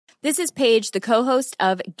This is Paige, the co-host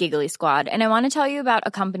of Giggly Squad, and I want to tell you about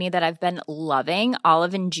a company that I've been loving,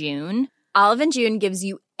 Olive & June. Olive & June gives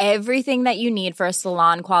you everything that you need for a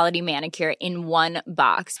salon-quality manicure in one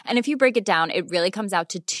box. And if you break it down, it really comes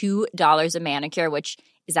out to $2 a manicure, which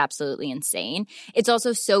is absolutely insane. It's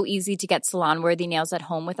also so easy to get salon-worthy nails at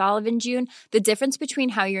home with Olive & June. The difference between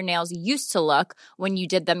how your nails used to look when you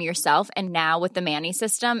did them yourself and now with the Mani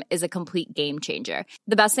system is a complete game changer.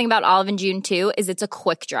 The best thing about Olive & June, too, is it's a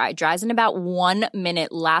quick dry. Dries in about 1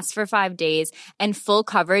 minute, lasts for 5 days, and full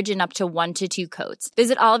coverage in up to 1 to 2 coats.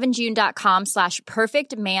 Visit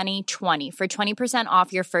oliveandjune.com/perfectmani20 for 20%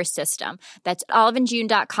 off your first system. That's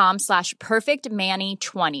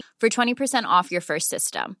oliveandjune.com/perfectmani20 for 20% off your first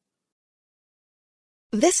system.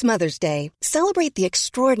 This Mother's Day, celebrate the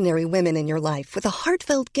extraordinary women in your life with a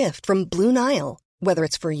heartfelt gift from Blue Nile. Whether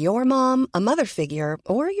it's for your mom, a mother figure,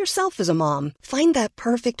 or yourself as a mom, find that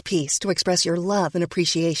perfect piece to express your love and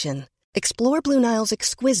appreciation. Explore Blue Nile's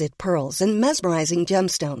exquisite pearls and mesmerizing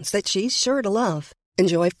gemstones that she's sure to love.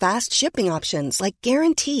 Enjoy fast shipping options like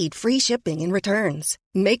guaranteed free shipping and returns.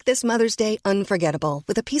 Make this Mother's Day unforgettable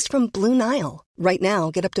with a piece from Blue Nile. Right now,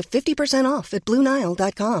 get up to 50% off at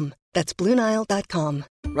BlueNile.com. That's BlueNile.com.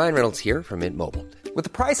 Ryan Reynolds here from Mint Mobile. With the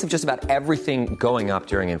price of just about everything going up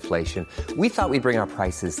during inflation, we thought we'd bring our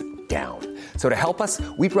prices down. So to help us,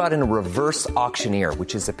 we brought in a reverse auctioneer,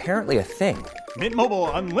 which is apparently a thing. Mint Mobile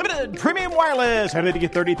Unlimited Premium Wireless. How to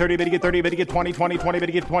get 30, 30, bit to get 30, bit to get 20, 20, 20, bit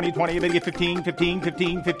to get 20, 20, bit to get 15, 15,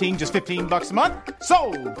 15, 15, just $15 a month?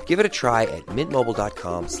 Sold! Give it a try at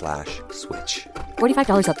mintmobile.com/switch.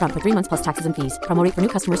 $45 up front for 3 months plus taxes and fees. Promo rate for new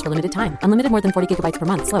customers for limited time. Unlimited more than 40 gigabytes per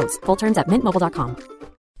month. Slows full terms at mintmobile.com.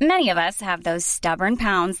 Many of us have those stubborn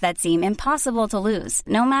pounds that seem impossible to lose,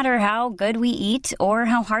 no matter how good we eat or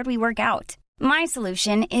how hard we work out. My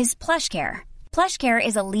solution is PlushCare. PlushCare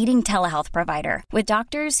is a leading telehealth provider with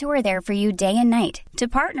doctors who are there for you day and night to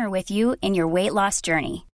partner with you in your weight loss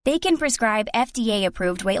journey. They can prescribe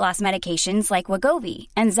FDA-approved weight loss medications like Wegovy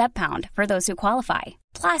and Zepbound for those who qualify.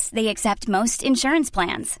 Plus, they accept most insurance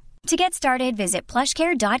plans. To get started, visit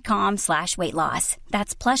plushcare.com/weightloss.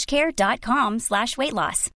 That's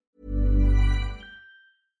plushcare.com/weightloss.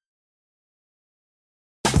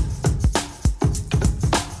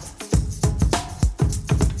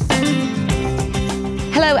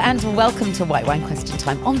 Hello and welcome to White Wine Question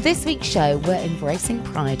Time. On this week's show, we're embracing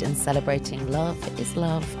pride and celebrating love is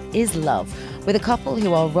love is love with a couple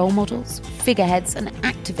who are role models, figureheads and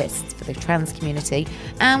activists for the trans community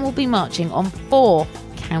and will be marching on 4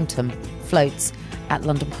 count 'em floats at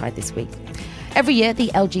London Pride this week. Every year, the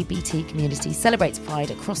LGBT community celebrates Pride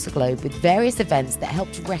across the globe with various events that help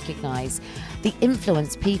to recognise the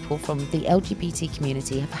influence people from the LGBT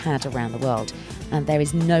community have had around the world. And there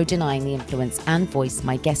is no denying the influence and voice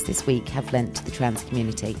my guests this week have lent to the trans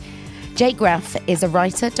community. Jake Graff is a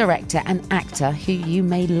writer, director and actor who you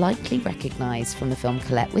may likely recognise from the film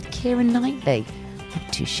Colette with Keira Knightley.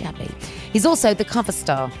 Not too shabby. He's also the cover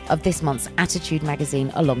star of this month's Attitude magazine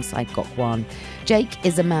alongside Gok Wan. Jake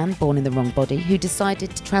is a man born in the wrong body who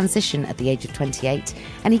decided to transition at the age of 28,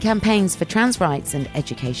 and he campaigns for trans rights and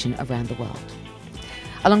education around the world.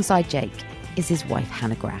 Alongside Jake is his wife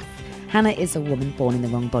Hannah Graff. Hannah is a woman born in the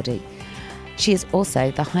wrong body. She is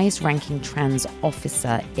also the highest ranking trans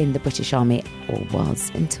officer in the British Army, or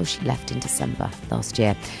was until she left in December last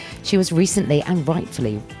year. She was recently and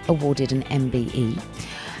rightfully awarded an MBE.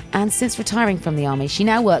 And since retiring from the Army, she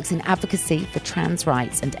now works in advocacy for trans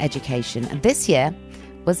rights and education. And this year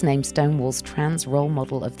was named Stonewall's Trans Role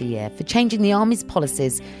Model of the Year for changing the Army's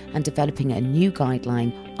policies and developing a new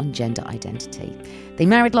guideline on gender identity. They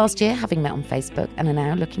married last year, having met on Facebook, and are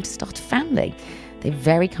now looking to start a family. They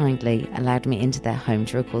very kindly allowed me into their home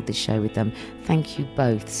to record this show with them. Thank you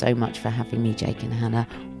both so much for having me, Jake and Hannah.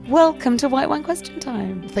 Welcome to White Wine Question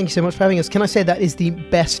Time. Thank you so much for having us. Can I say that is the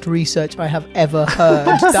best research I have ever heard?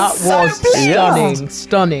 That so was pleased.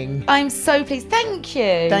 stunning. I'm so pleased. Thank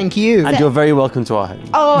you. Thank you. And you're very welcome to our home.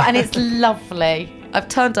 Oh, and it's lovely. I've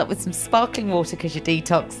turned up with some sparkling water because you're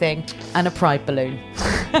detoxing and a pride balloon.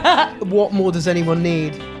 What more does anyone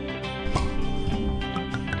need?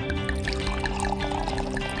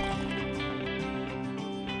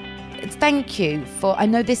 Thank you for, I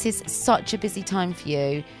know this is such a busy time for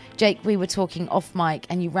you. Jake, we were talking off mic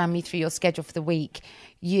and you ran me through your schedule for the week.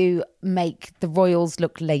 you make the royals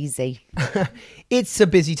look lazy. It's a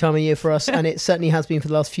busy time of year for us, and it certainly has been for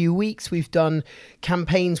the last few weeks. We've done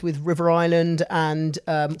campaigns with River Island and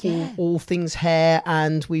all things hair,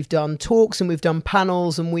 and we've done talks and we've done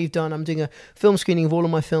panels, and I'm doing a film screening of all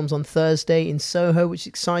of my films on Thursday in Soho, which is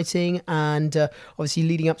exciting, and obviously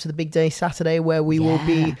leading up to the big day Saturday, where we will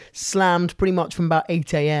be slammed pretty much from about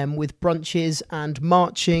 8 a.m. with brunches and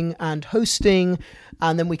marching and hosting,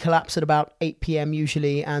 and then we collapse at about 8 p.m.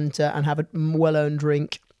 usually and have a well-earned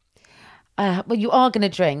drink. Well, you are going to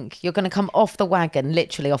drink. You're going to come off the wagon,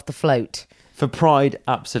 literally off the float. For Pride,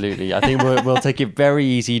 absolutely. I think we'll take it very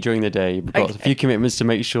easy during the day. We've got a few commitments to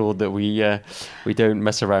make sure that we don't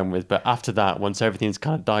mess around with. But after that, once everything's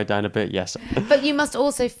kind of died down a bit, yes. But you must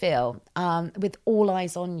also feel, with all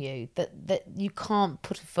eyes on you, that you can't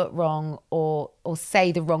put a foot wrong or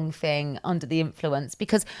say the wrong thing under the influence,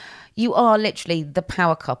 because you are literally the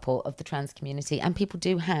power couple of the trans community, and people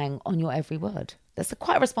do hang on your every word. That's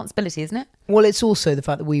quite a responsibility, isn't it? Well, it's also the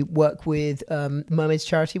fact that we work with Mermaids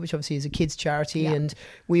Charity, which obviously is a kids' charity. Yeah. And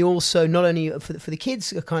we also, not only for the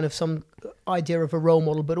kids, are kind of some idea of a role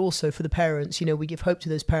model, but also for the parents. You know, we give hope to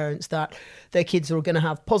those parents that their kids are going to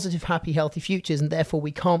have positive, happy, healthy futures, and therefore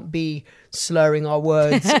we can't be slurring our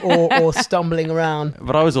words or stumbling around.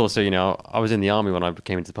 But I was also, I was in the army when I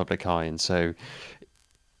came into the public eye, and so...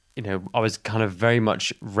 I was kind of very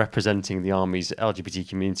much representing the Army's LGBT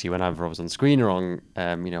community whenever I was on screen or on,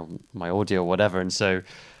 my audio or whatever. And so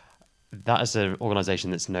that is an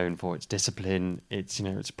organisation that's known for its discipline,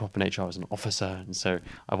 its proper nature. I was an officer. And so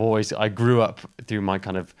I grew up through my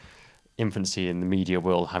kind of infancy in the media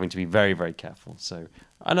world having to be very, very careful. So,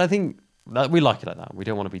 and I think that we like it like that. We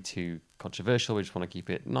don't want to be too controversial. We just want to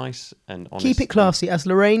keep it nice and honest. Keep it classy. As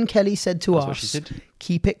Lorraine Kelly said to That's us, what she said.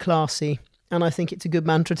 Keep it classy. And I think it's a good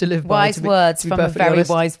mantra to live by. Wise words from a very honest.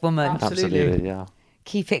 wise woman. Absolutely, yeah.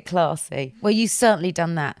 Keep it classy. Well, you've certainly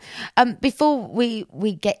done that. Before we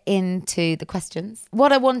get into the questions,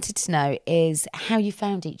 what I wanted to know is how you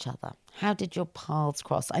found each other. How did your paths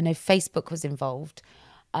cross? I know Facebook was involved,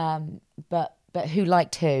 but who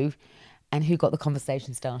liked who and who got the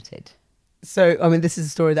conversation started? So, I mean, this is a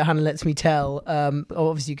story that Hannah lets me tell,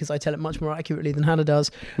 obviously because I tell it much more accurately than Hannah does.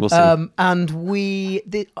 We'll see. And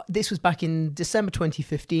this was back in December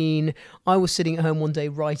 2015. I was sitting at home one day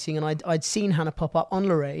writing, and I'd seen Hannah pop up on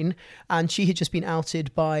Lorraine, and she had just been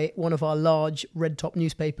outed by one of our large red top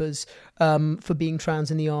newspapers for being trans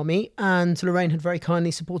in the army. And Lorraine had very kindly,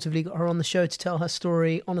 supportively got her on the show to tell her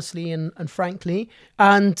story honestly and frankly.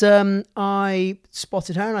 And I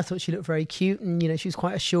spotted her, and I thought she looked very cute, and she was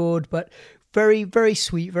quite assured, but very, very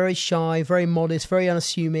sweet, very shy, very modest, very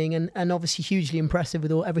unassuming, and obviously hugely impressive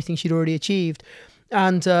with everything she'd already achieved.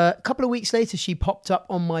 And a couple of weeks later, she popped up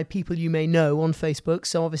on my People You May Know on Facebook.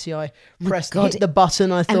 So obviously I hit the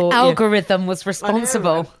button. I thought an algorithm was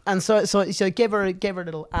responsible. And so I gave her a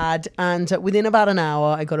little ad. And within about an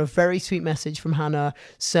hour, I got a very sweet message from Hannah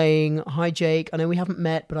saying, "Hi, Jake. I know we haven't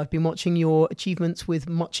met, but I've been watching your achievements with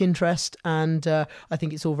much interest. And I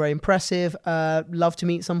think it's all very impressive. Love to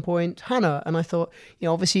meet at some point. Hannah." And I thought,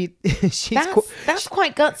 obviously that's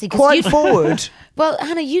quite gutsy. Quite forward. Well,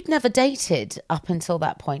 Hannah, you'd never dated up until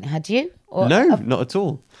that point, had you? No, not at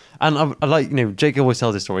all. And I like, Jake always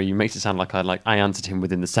tells this story. He makes it sound like I answered him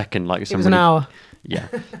within the second. Like it was an hour. Yeah.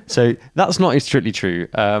 So that's not strictly true.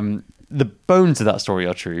 The bones of that story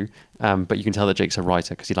are true, but you can tell that Jake's a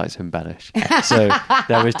writer because he likes to embellish. So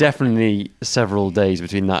there was definitely several days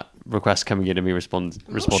between that request coming in and me responding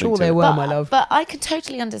sure to they it. were, my love. But I can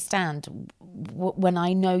totally understand when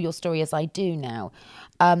I know your story as I do now,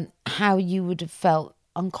 how you would have felt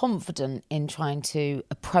unconfident in trying to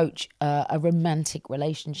approach a romantic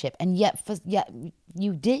relationship, and yet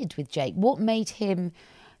you did with Jake. What made him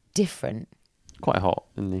different? Quite hot,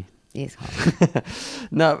 isn't he? He is hot.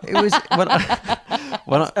 No, it was when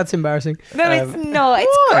I That's embarrassing. No, it's not.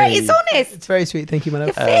 It's great. It's honest. It's very sweet. Thank you, my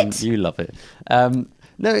love. You love it.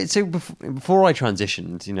 No, so before I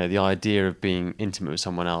transitioned, the idea of being intimate with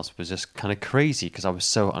someone else was just kind of crazy because I was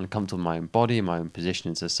so uncomfortable in my own body, my own position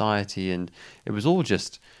in society, and it was all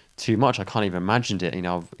just too much. I can't even imagine it.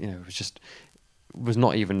 It was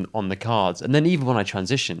not even on the cards. And then even when I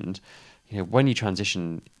transitioned, when you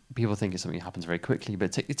transition, people think it's something that happens very quickly,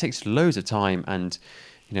 but it takes loads of time, and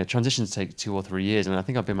transitions take 2 or 3 years. And I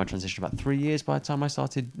think I've been in my transition about 3 years by the time I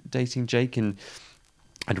started dating Jake, and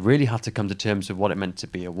I'd really have to come to terms with what it meant to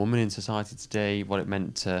be a woman in society today, what it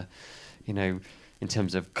meant to, in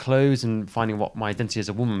terms of clothes and finding what my identity as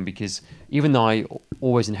a woman, because even though I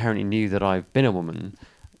always inherently knew that I've been a woman,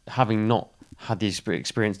 having not had the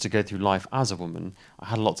experience to go through life as a woman, I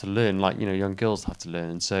had a lot to learn, like, you know, young girls have to learn.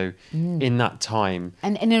 And so in that time...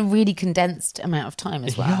 And in a really condensed amount of time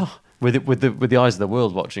as well. Yeah, with the eyes of the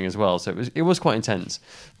world watching as well. So it was quite intense.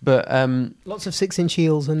 But lots of 6-inch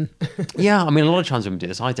heels and... yeah, I mean, a lot of trans women do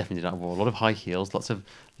this. I definitely did. I wore a lot of high heels, lots of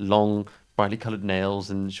long, brightly coloured nails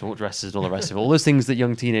and short dresses and all the rest of it. All those things that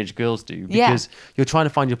young teenage girls do, because you're trying to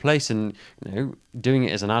find your place, and, you know, doing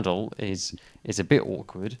it as an adult is a bit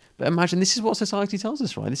awkward. But imagine, this is what society tells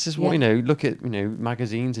us, right? This is what, you know, look at, you know,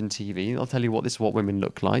 magazines and TV. They'll tell you this is what women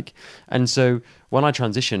look like. And so when I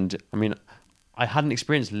transitioned, I mean, I hadn't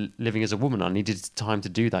experienced living as a woman. I needed time to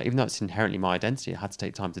do that. Even though it's inherently my identity, I had to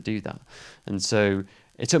take time to do that. And so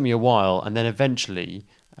it took me a while. And then eventually...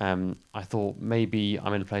 I thought maybe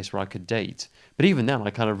I'm in a place where I could date. But even then, I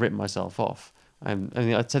kind of ripped myself off. I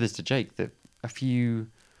mean, I said this to Jake, that a few...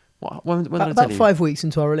 When did I tell about you? 5 weeks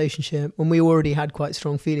into our relationship, when we already had quite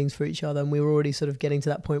strong feelings for each other, and we were already sort of getting to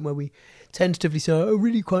that point where we tentatively said, I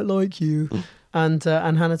really quite like you. And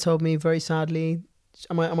Hannah told me very sadly...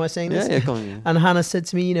 Am I saying this? Yeah, go on, yeah. And Hannah said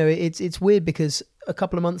to me, you know, it's weird because a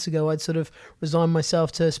couple of months ago I'd sort of resigned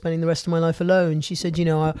myself to spending the rest of my life alone. She said, you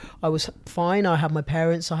know, I was fine. I had my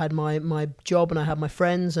parents, I had my job, and I had my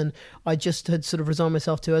friends, and I just had sort of resigned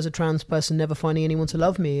myself to, as a trans person, never finding anyone to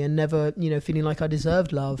love me and never, you know, feeling like I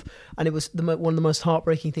deserved love. And it was one of the most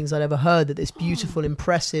heartbreaking things I'd ever heard, that this beautiful,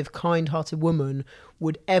 impressive, kind-hearted woman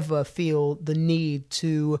would ever feel the need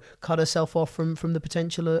to cut herself off from the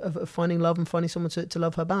potential of finding love and finding someone to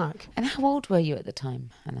love her back. And how old were you at the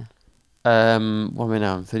time, Hannah? What am I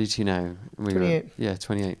now? I'm 32 now. 28.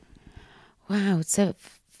 28. Wow. So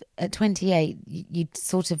at 28, you'd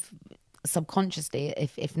sort of subconsciously,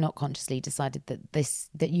 if not consciously, decided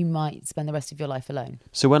that you might spend the rest of your life alone.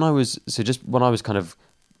 So when I was kind of...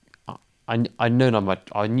 I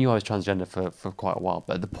knew I was transgender for quite a while,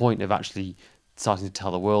 but at the point of actually starting to tell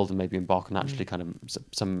the world and maybe embark on actually kind of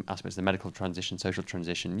some aspects of the medical transition, social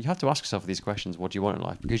transition, you have to ask yourself these questions: what do you want in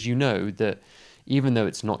life? Because you know that even though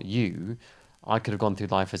it's not you, I could have gone through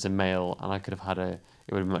life as a male, and I could have it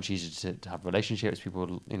would have been much easier to have relationships. People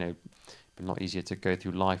would, you know, been a lot easier to go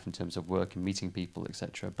through life in terms of work and meeting people,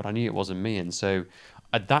 etc. But I knew it wasn't me, and so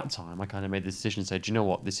at that time I kind of made the decision to say, do you know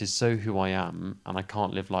what, this is so who I am, and I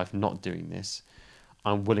can't live life not doing this.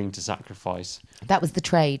 I'm willing to sacrifice. That was the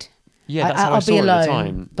trade. Yeah, that's how I saw it at the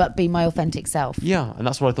time. But be my authentic self. Yeah, and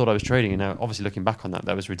that's what I thought I was trading. And now, obviously, looking back on that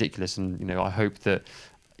was ridiculous. And, you know, I hope that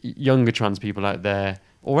younger trans people out there,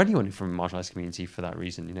 or anyone from the marginalised community for that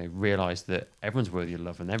reason, you know, realise that everyone's worthy of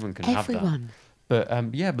love and everyone can have that. But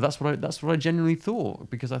but that's what I genuinely thought,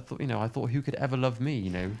 because I thought who could ever love me, you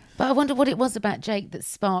know? But I wonder what it was about Jake that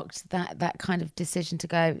sparked that kind of decision to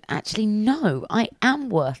go, actually, no, I am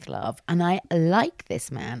worth love, and I like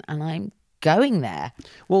this man, and I'm going there.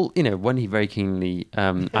 Well, you know, when he very keenly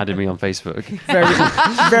added me on Facebook,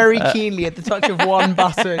 very keenly at the touch of one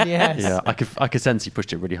button. Yes. Yeah, I could sense he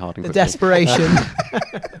pushed it really hard and the quickly. Desperation.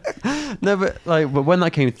 No, but when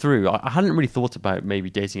that came through, I hadn't really thought about maybe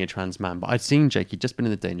dating a trans man, but I'd seen Jake. He'd just been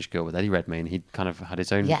in The Danish Girl with Eddie Redmayne. He'd kind of had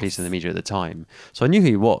his own piece in the media at the time, so I knew who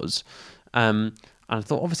he was. And I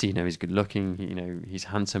thought, obviously, you know, he's good looking, you know, he's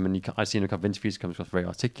handsome, and I'd seen a couple of interviews, he comes across very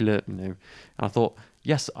articulate, you know, and I thought,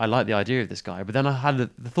 yes, I like the idea of this guy. But then I had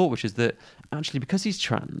the thought, which is that actually, because he's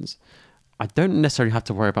trans, I don't necessarily have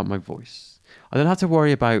to worry about my voice. I don't have to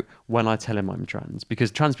worry about when I tell him I'm trans, because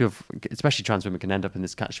trans people, especially trans women, can end up in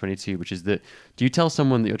this catch-22, which is that, do you tell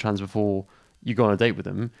someone that you're trans before you go on a date with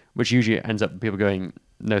them, which usually ends up people going,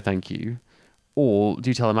 no, thank you, or do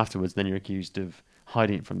you tell them afterwards, then you're accused of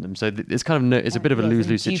hiding it from them? So it's kind of it's a bit of a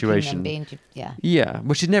lose-lose situation. Yeah,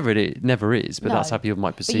 which it never is, but that's how people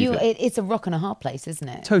might perceive it. It's a rock and a hard place, isn't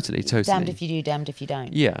it? Totally. Damned if you do, damned if you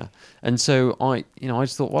don't. Yeah, and so I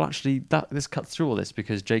just thought, well, actually, this cuts through all this,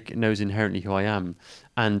 because Jake knows inherently who I am,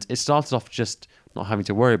 and it started off just not having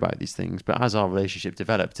to worry about these things. But as our relationship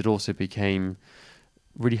developed, it also became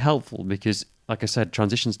really helpful, because, like I said,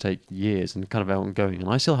 transitions take years and kind of ongoing, and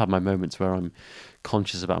I still have my moments where I'm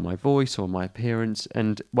conscious about my voice or my appearance,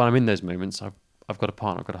 and when I'm in those moments, I've got a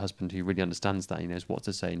partner, I've got a husband who really understands that. He knows what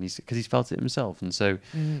to say, and because he's felt it himself. And so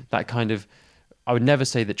that kind of, I would never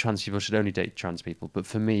say that trans people should only date trans people, but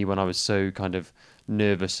for me, when I was so kind of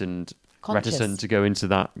nervous and reticent to go into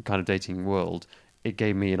that kind of dating world, it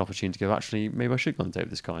gave me an opportunity to go, actually, maybe I should go on a date with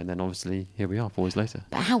this guy. And then obviously here we are 4 years later.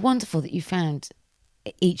 But how wonderful that you found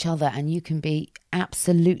each other, and you can be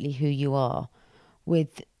absolutely who you are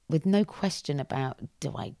with no question about,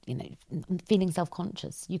 feeling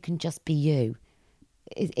self-conscious. You can just be you.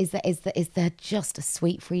 Is there just a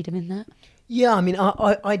sweet freedom in that? Yeah, I mean,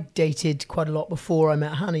 I dated quite a lot before I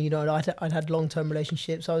met Hannah. You know, I'd had long-term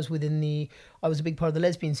relationships. I was a big part of the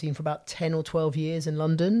lesbian scene for about 10 or 12 years in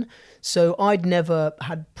London. So I'd never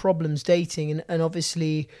had problems dating, and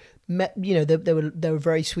obviously met, you know, there were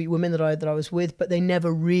very sweet women that I was with, but they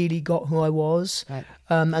never really got who I was. Right.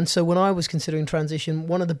 And so when I was considering transition,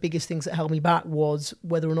 one of the biggest things that held me back was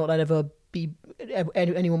whether or not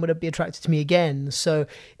anyone would be attracted to me again. So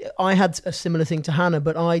I had a similar thing to Hannah,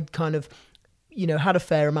 but I'd kind of, you know, had a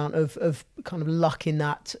fair amount of kind of luck in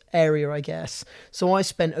that area, I guess. So I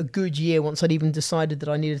spent a good year once I'd even decided that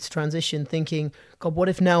I needed to transition, thinking, God, what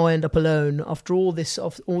if now I end up alone after all these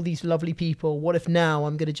lovely people? What if now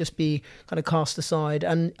I'm going to just be kind of cast aside?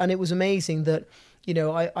 And it was amazing that, you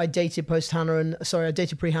know, I dated I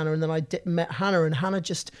dated pre-Hannah, and then I met Hannah, and Hannah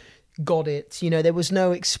just got it. You know, there was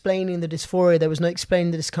no explaining the dysphoria, there was no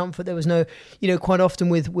explaining the discomfort, there was no, you know, quite often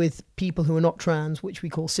with people who are not trans, which we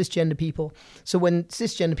call cisgender people. So when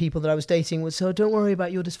cisgender people that I was dating would say, oh, don't worry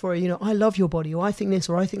about your dysphoria, you know, I love your body, or I think this,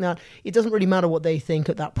 or I think that, it doesn't really matter what they think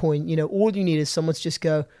at that point. You know, all you need is someone to just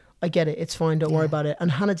go, I get it, it's fine, don't worry about it. And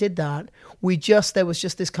Hannah did that. There was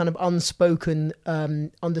just this kind of unspoken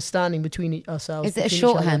understanding between ourselves. Is it a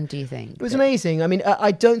shorthand, do you think? It was amazing. I mean,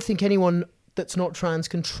 I don't think anyone that's not trans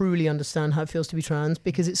can truly understand how it feels to be trans,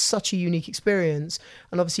 because it's such a unique experience.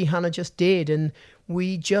 And obviously Hannah just did, and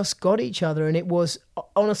we just got each other, and it was,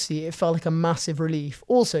 honestly, it felt like a massive relief.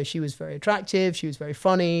 Also, she was very attractive, she was very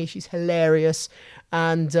funny, she's hilarious,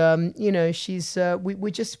 and you know, she's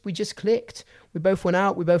we just clicked. We both went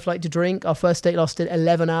out, we both like to drink. Our first date lasted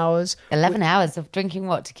 11 hours. 11 hours of drinking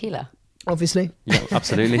what? Tequila? Obviously. Yeah,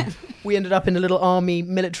 absolutely. We ended up in a little army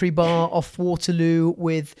military bar off Waterloo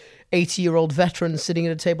with 80-year-old veterans sitting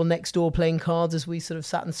at a table next door playing cards as we sort of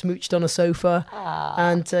sat and smooched on a sofa.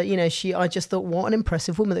 And, you know, I just thought, what an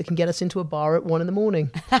impressive woman that can get us into a bar at 1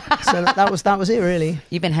 a.m. So that was it, really.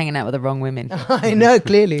 You've been hanging out with the wrong women. I know,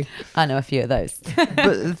 clearly. I know a few of those.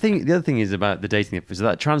 But the other thing is about the dating is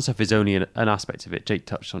that trans stuff is only an aspect of it. Jake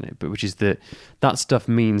touched on it, but which is that stuff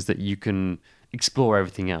means that you can explore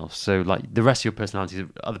everything else. So like the rest of your personality,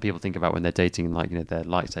 other people think about when they're dating, like, you know, their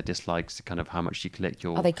likes, their dislikes, kind of how much you collect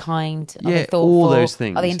your... Are they kind? Are yeah, they thoughtful? all those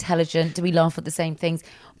things. Are they intelligent? Do we laugh at the same things?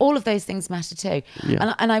 All of those things matter too.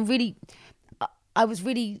 Yeah. And I was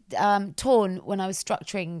really torn when I was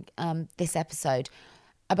structuring this episode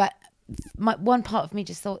about one part of me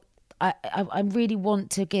just thought, I really want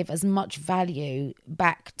to give as much value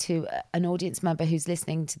back to an audience member who's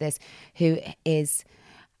listening to this, who is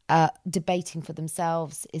debating for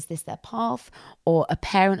themselves, is this their path, or a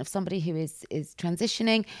parent of somebody who is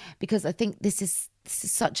transitioning, because I think this is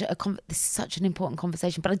such an important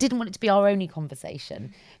conversation. But I didn't want it to be our only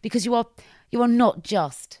conversation, because you are not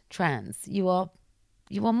just trans. You are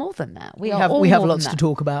more than that. We have lots to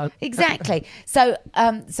talk about. Exactly. So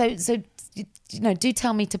you know, do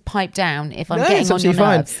tell me to pipe down if I'm getting on your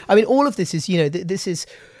Fine. nerves. I mean, all of this is, you know, this is,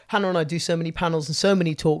 Hannah and I do so many panels and so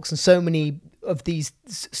many talks and so many of these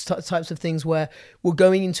types of things where we're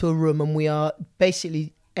going into a room and we are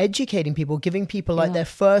basically educating people, giving people like their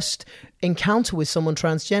first encounter with someone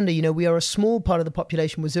transgender. You know, we are a small part of the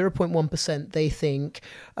population. We're 0.1%, they think,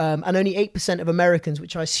 and only 8% of Americans,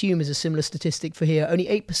 which I assume is a similar statistic for here, only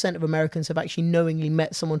 8% of Americans have actually knowingly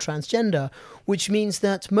met someone transgender, which means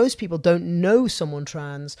that most people don't know someone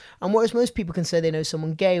trans. And whereas most people can say they know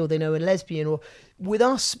someone gay or they know a lesbian, or with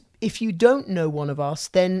us, if you don't know one of us,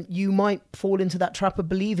 then you might fall into that trap of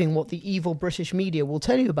believing what the evil British media will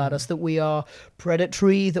tell you about us, that we are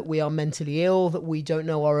predatory, that we are mentally ill, that we don't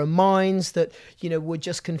know our own minds, that, you know, we're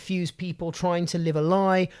just confused people trying to live a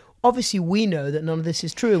lie. Obviously, we know that none of this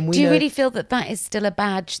is true. And do you really feel that is still a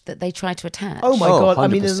badge that they try to attach? Oh my God. I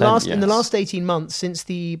mean, in the yes. last 18 months, since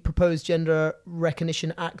the proposed Gender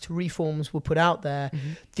Recognition Act reforms were put out there,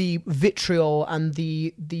 the vitriol and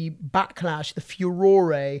the backlash, the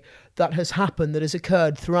furore that has happened, that has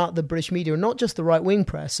occurred throughout the British media, and not just the right-wing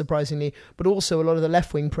press, surprisingly, but also a lot of the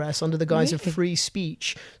left-wing press under the guise of free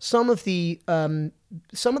speech. Some of the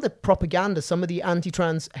propaganda, some of the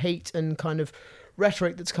anti-trans hate and kind of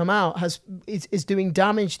rhetoric that's come out is doing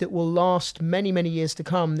damage that will last many, many years to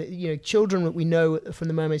come. You know, children that we know from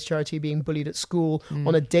the Mermaids Charity are being bullied at school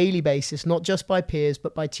on a daily basis, not just by peers,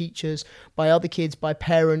 but by teachers, by other kids, by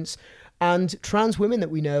parents. And trans women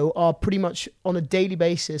that we know are pretty much on a daily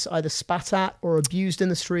basis either spat at or abused in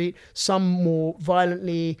the street, some more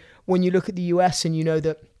violently. When you look at the US and you know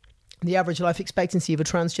that the average life expectancy of a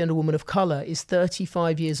transgender woman of colour is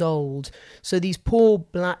 35 years old. So these poor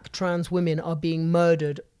black trans women are being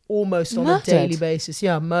murdered almost on a daily basis.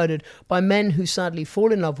 Yeah, murdered by men who sadly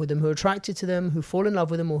fall in love with them, who are attracted to them, who fall in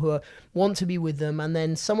love with them, or who want to be with them. And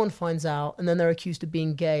then someone finds out, and then they're accused of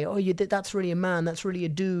being gay. Oh, that's really a man. That's really a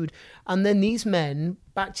dude. And then these men,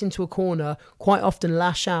 backed into a corner, quite often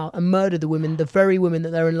lash out and murder the women, the very women that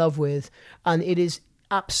they're in love with. And it is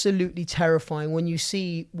absolutely terrifying when you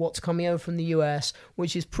see what's coming over from the US,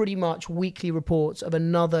 which is pretty much weekly reports of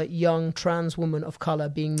another young trans woman of colour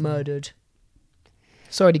being murdered.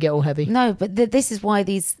 Sorry to get all heavy. No, but this is why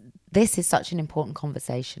this is such an important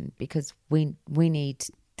conversation, because we need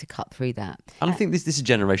to cut through that. And I think this is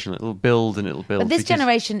generational. It'll build and it'll build. But this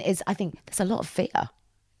generation is, I think, there's a lot of fear.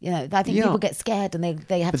 You know, I think people get scared and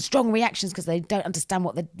they have strong reactions because they don't understand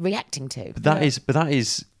what they're reacting to. But that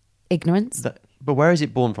is ignorance. But where is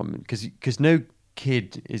it born from? Because no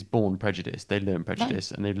kid is born prejudiced. They learn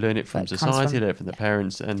prejudice, and they learn it from society, they learn it from their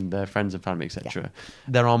parents and their friends and family, etc. Yeah.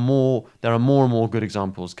 There are more and more good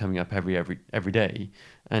examples coming up every day,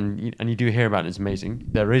 and you do hear about it. It's amazing.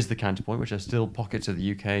 There is the counterpoint, which are still pockets of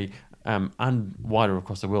the UK and wider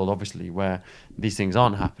across the world, obviously, where these things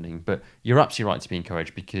aren't happening. But you're absolutely right to be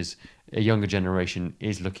encouraged, because a younger generation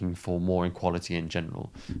is looking for more equality in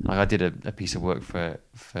general. Like, I did a piece of work for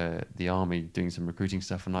the army, doing some recruiting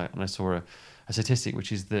stuff, and I saw a statistic,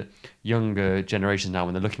 which is that younger generations now,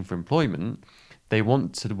 when they're looking for employment, they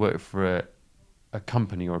want to work for a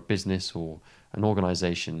company or a business or an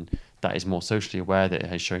organisation that is more socially aware, that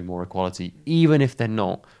is showing more equality, even if they're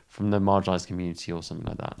not from the marginalised community or something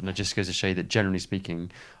like that. And it just goes to show that, generally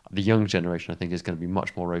speaking, the young generation, I think, is going to be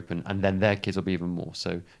much more open, and then their kids will be even more.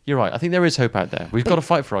 So you're right. I think there is hope out there. We've got to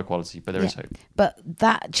fight for our equality, but there is hope. But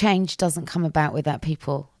that change doesn't come about without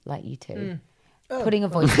people like you two. Putting a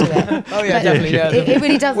voice to it. Oh yeah, definitely. Yeah, it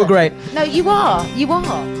really does. We're great. No, you are. You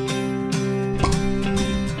are.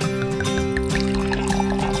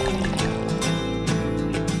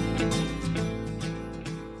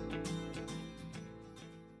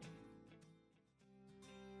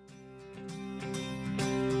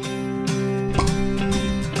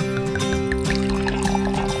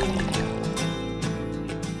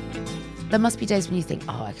 There must be days when you think,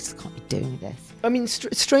 I just can't be doing this. I mean,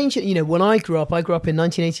 strange, when I grew up in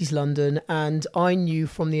 1980s London, and I knew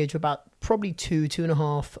from the age of about probably two and a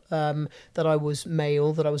half, that I was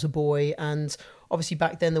male, that I was a boy. And obviously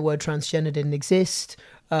back then the word transgender didn't exist.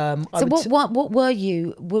 So what were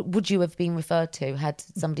you, would you have been referred to had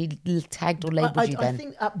somebody tagged or labelled you then? I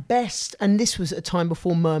think at best, and this was a time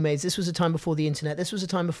before mermaids, this was a time before the internet, this was a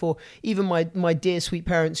time before even my dear sweet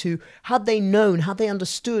parents, who, had they known, had they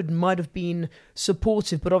understood, might have been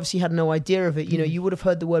supportive, but obviously had no idea of it. You would have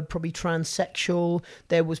heard the word probably transsexual.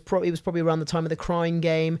 It was probably around the time of the Crying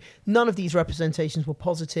Game. None of these representations were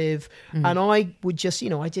positive. And I would just,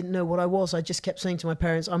 I didn't know what I was. I just kept saying to my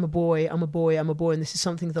parents, I'm a boy, I'm a boy, I'm a boy. And this is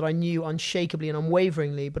something that I knew unshakably and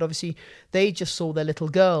unwaveringly. But obviously they just saw their little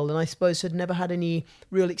girl, and I suppose had never had any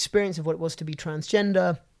real experience of what it was to be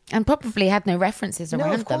transgender. And probably had no references around them.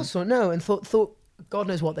 No, of course not. No, and thought God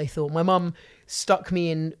knows what they thought. My mum stuck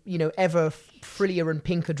me in, ever frillier and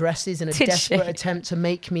pinker dresses in a desperate attempt to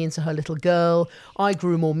make me into her little girl. I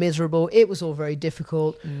grew more miserable. It was all very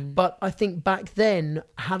difficult. But I think back then,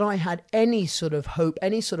 had I had any sort of hope,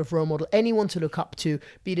 any sort of role model, anyone to look up to,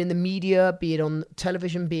 be it in the media, be it on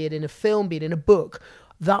television, be it in a film, be it in a book,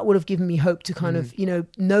 that would have given me hope to kind of,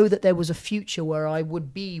 know that there was a future where I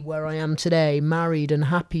would be where I am today, married and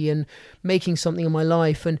happy and making something in my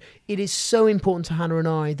life. And it is so important to Hannah and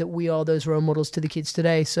I that we are those role models to the kids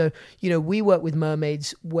today. So, we work with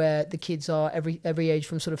mermaids where the kids are every age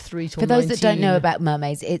from sort of 3 to 19. For those that don't know about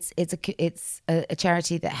mermaids, it's a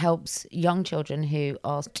charity that helps young children who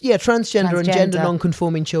are transgender and gender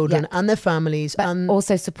non-conforming children and their families, but and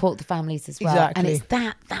also support the families as well. Exactly. And it's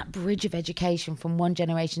that bridge of education from one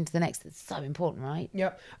generation to the next that's so important, right?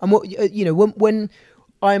 Yeah. And what when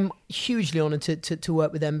I'm hugely honoured to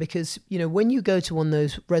work with them, because when you go to one of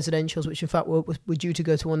those residentials, which in fact we're due to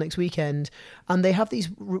go to one next weekend, and they have these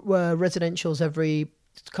residentials every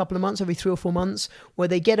couple of months, every 3 or 4 months, where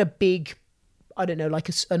they get a big, I don't know, like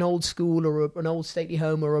an old school or an old stately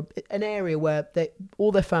home or an area where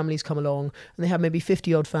all their families come along, and they have maybe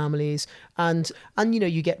 50 odd families, and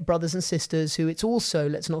you get brothers and sisters who it's also,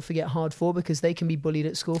 let's not forget, hard for, because they can be bullied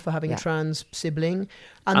at school for having a trans sibling,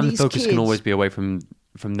 and these the focus kids can always be away from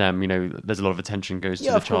from them, there's a lot of attention goes to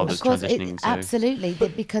Yeah, the of child course. that's transitioning. Absolutely,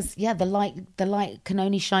 because the light can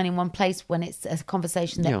only shine in one place when it's a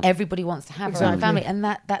conversation that everybody wants to have around family, and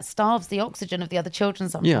that starves the oxygen of the other children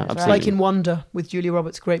sometimes. Yeah, right? absolutely. Like in Wonder with Julia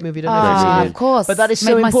Roberts, great movie. I don't know if you've seen it. Of course. But that is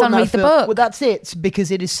Made so my important. son read the book. Well, that's it,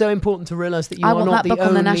 because it is so important to realise that you I are want not that the book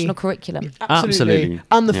on the only national curriculum. Absolutely.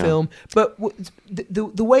 And the Yeah. film. But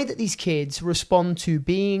the way that these kids respond to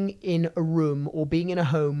being in a room or being in a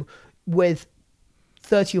home with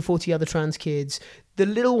 30 or 40 other trans kids, the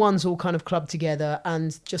little ones all kind of club together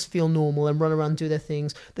and just feel normal and run around, do their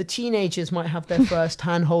things. The teenagers might have their first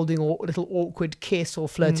hand holding or little awkward kiss or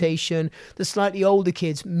flirtation. The slightly older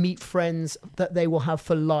kids meet friends that they will have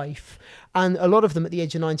for life. And a lot of them at the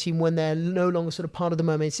age of 19, when they're no longer sort of part of the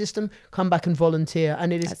mermaid system, come back and volunteer.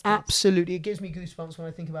 And it is absolutely, it gives me goosebumps when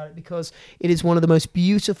I think about it, because it is one of the most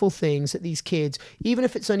beautiful things that these kids, even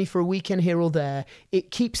if it's only for a weekend here or there,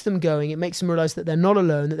 it keeps them going. It makes them realise that they're not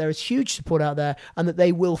alone, that there is huge support out there, and that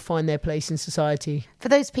they will find their place in society. For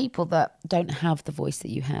those people that don't have the voice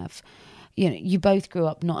that you have, you both grew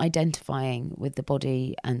up not identifying with the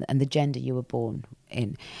body and the gender you were born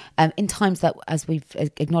in times that, as we've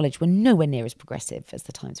acknowledged, were nowhere near as progressive as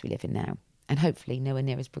the times we live in now, and hopefully nowhere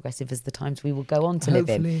near as progressive as the times we will go on to live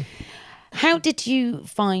in. How did you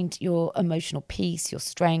find your emotional peace, your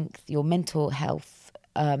strength, your mental health,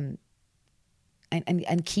 and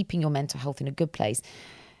keeping your mental health in a good place,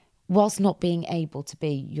 whilst not being able to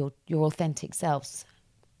be your authentic selves?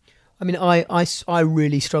 I mean, I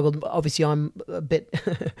really struggled. Obviously, I'm a bit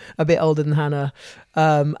older than Hannah,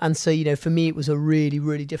 and so for me it was a really,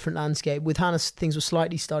 really different landscape. With Hannah, things were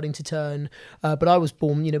slightly starting to turn, but I was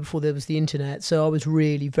born before there was the internet, so I was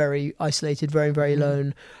really very isolated, very, very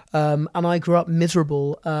alone, and I grew up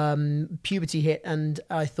miserable. Puberty hit, and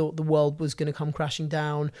I thought the world was going to come crashing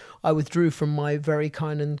down. I withdrew from my very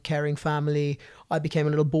kind and caring family. I became a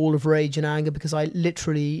little ball of rage and anger because I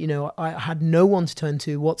literally, I had no one to turn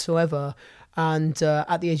to whatsoever. And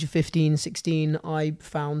at the age of 15, 16, I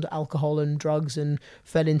found alcohol and drugs and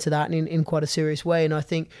fell into that in quite a serious way. And I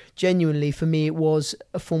think genuinely for me, it was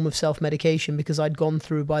a form of self-medication, because I'd gone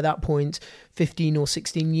through by that point 15 or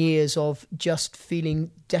 16 years of just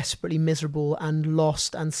feeling desperately miserable and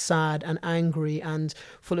lost and sad and angry and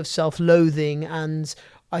full of self-loathing. And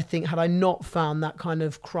I think had I not found that kind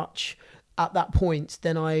of crutch at that point,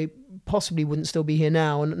 then I possibly wouldn't still be here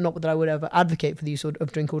now. And not that I would ever advocate for the use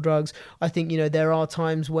of drink or drugs. I think, there are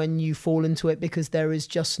times when you fall into it because there is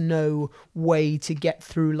just no way to get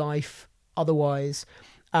through life otherwise.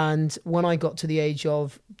 And when I got to the age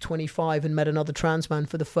of 25 and met another trans man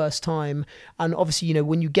for the first time, and obviously,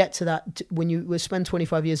 when you get to that, when you spend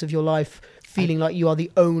 25 years of your life feeling like you are the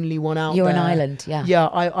only one out You're there. an island, yeah. Yeah,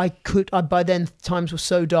 I by then times were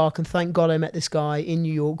so dark, and thank God I met this guy in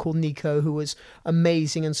New York called Nico, who was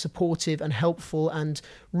amazing and supportive and helpful and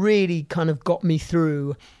really kind of got me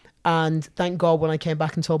through. And thank God when I came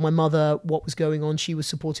back and told my mother what was going on, she was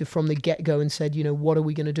supportive from the get-go and said, what are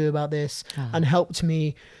we going to do about this? And helped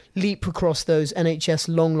me leap across those NHS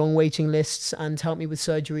long waiting lists and helped me with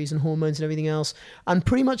surgeries and hormones and everything else. And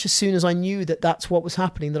pretty much as soon as I knew that that's what was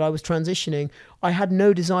happening, that I was transitioning, I had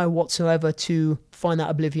no desire whatsoever to find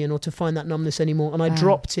that oblivion or to find that numbness anymore. And I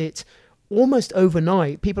dropped it almost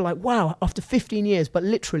overnight. People are like, wow, after 15 years, but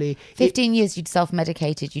literally 15 years you'd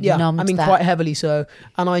self-medicated, you'd numbed that. I mean, quite heavily so.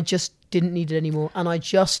 And I just didn't need it anymore. And I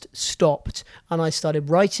just stopped, and I started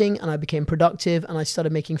writing, and I became productive, and I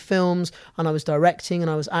started making films, and I was directing, and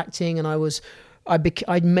I was acting, and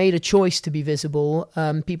I made a choice to be visible.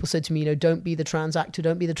 People said to me, don't be the trans actor,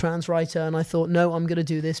 don't be the trans writer. And I thought, no, I'm going to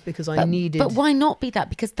do this because I needed. But why not be that?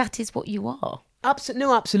 Because that is what you are.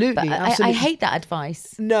 Absolutely. But I hate that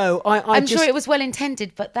advice. No, I'm sure it was well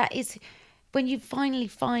intended, but that is when you finally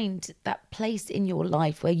find that place in your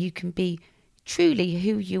life where you can be truly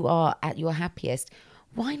who you are at your happiest.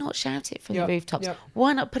 Why not shout it from the rooftops?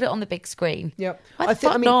 Why not put it on the big screen? Why the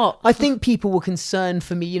fuck not? I think people were concerned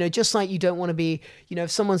for me, just like you don't want to be,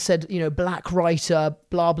 if someone said, black writer,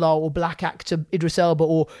 blah, blah, or black actor, Idris Elba,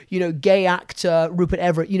 or, gay actor, Rupert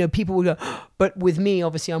Everett, people would go, but with me,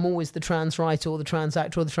 obviously, I'm always the trans writer or the trans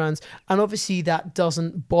actor or the trans, and obviously that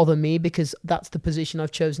doesn't bother me because that's the position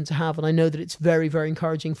I've chosen to have. And I know that it's very, very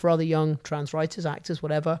encouraging for other young trans writers, actors,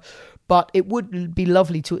 whatever. But it would be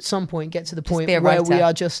lovely to at some point get to the point where we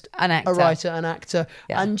are just a writer, an actor.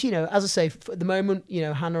 Yeah. And, as I say, at the moment,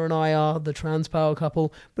 Hannah and I are the trans power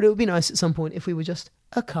couple, but it would be nice at some point if we were just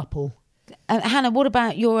a couple. Hannah, what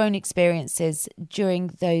about your own experiences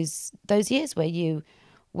during those years where you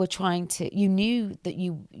were trying to, you knew that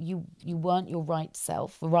you weren't your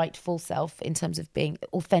rightful self in terms of being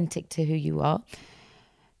authentic to who you are,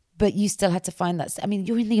 but you still had to find that. I mean,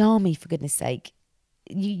 you're in the army, for goodness sake.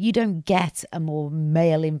 You don't get a more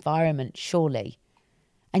male environment, surely.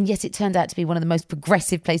 And yet it turned out to be one of the most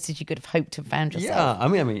progressive places you could have hoped to have found yourself. Yeah,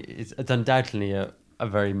 I mean, it's undoubtedly a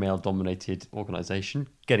very male-dominated organisation,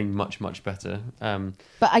 getting much, much better.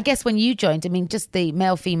 But I guess when you joined, I mean, just the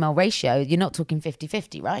male-female ratio, you're not talking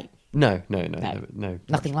 50-50, right? No.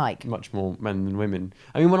 Nothing like. Much more men than women.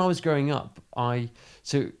 I mean, when I was growing up,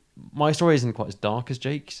 so my story isn't quite as dark as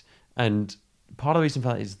Jake's, and part of the reason for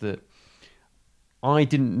that is that I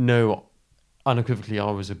didn't know unequivocally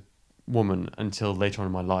I was a woman until later on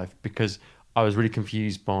in my life, because I was really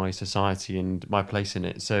confused by society and my place in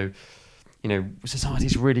it. So, you know,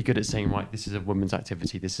 society's really good at saying, right, this is a woman's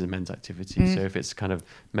activity, this is a men's activity. So if it's kind of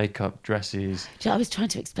makeup, dresses... I was trying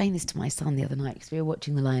to explain this to my son the other night because we were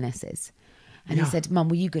watching the Lionesses. And he said, Mum,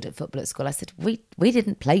 were you good at football at school? I said, we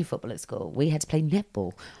didn't play football at school. We had to play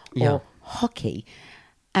netball or hockey.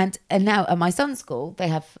 And now at my son's school, they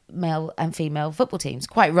have male and female football teams,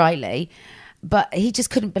 quite rightly. But he just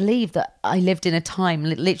couldn't believe that I lived in a time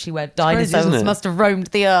literally where dinosaurs must have roamed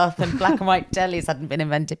the earth and black and white tellies hadn't been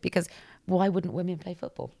invented, because why wouldn't women play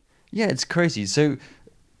football? Yeah, it's crazy. So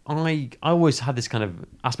I always had this kind of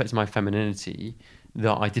aspect of my femininity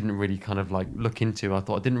that I didn't really kind of like look into.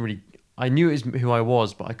 I knew it was who I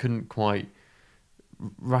was, but I couldn't quite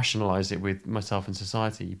rationalize it with myself and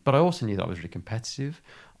society. But I also knew that I was really competitive.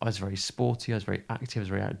 I was very sporty. I was very active. I was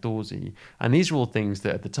very outdoorsy. And these were all things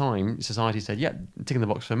that at the time society said, yeah, ticking the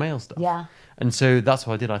box for male stuff. Yeah. And so that's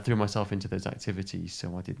what I did. I threw myself into those activities.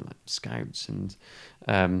 So I did like scouts and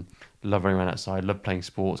love running around outside, loved playing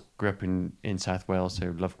sports. Grew up in South Wales,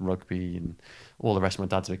 so loved rugby and all the rest. My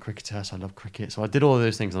dad's a big cricketer, so I loved cricket. So I did all of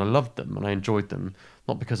those things and I loved them and I enjoyed them.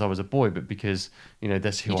 Not because I was a boy, but because, you know,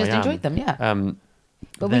 that's who I am. You just enjoyed them, yeah.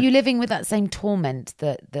 But were you living with that same torment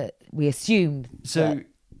that we assume that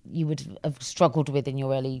you would have struggled with in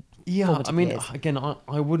your early formative years? Again,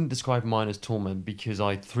 I wouldn't describe mine as torment, because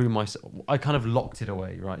I kind of locked it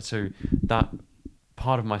away, right? So that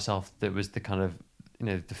part of myself that was the kind of, you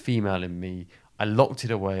know, the female in me, I locked it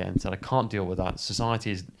away and said, I can't deal with that.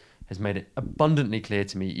 Society has made it abundantly clear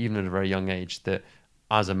to me, even at a very young age, that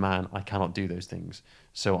as a man, I cannot do those things.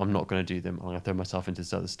 So I'm not going to do them. I'm going to throw myself into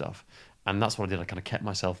this other stuff. And that's what I did. I kind of kept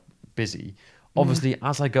myself busy. Obviously,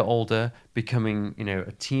 as I got older, becoming, you know,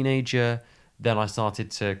 a teenager, then I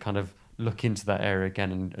started to kind of look into that area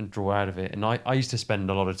again and draw out of it. And I used to spend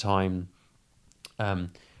a lot of time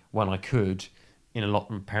when I could, in a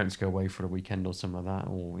lot. My parents go away for a weekend or something like that,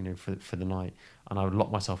 or, you know, for the night. And I would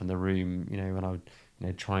lock myself in the room, you know, and I would, you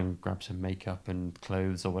know, try and grab some makeup and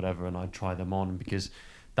clothes or whatever, and I'd try them on, because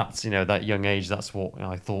that's, you know, that young age, that's what, you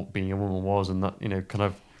know, I thought being a woman was, and that, you know, kind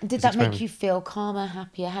of... Did that make you feel calmer,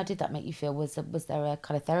 happier? How did that make you feel? Was there a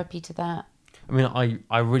kind of therapy to that? I mean,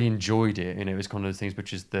 I really enjoyed it, and it was one of those things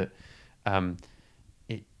which is that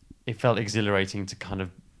it felt exhilarating to kind of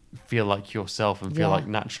feel like yourself and feel like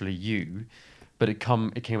naturally you, but it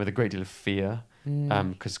came with a great deal of fear,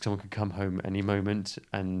 because someone could come home any moment,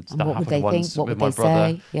 and that happened once with my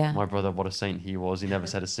brother. Yeah. My brother, what a saint he was! He never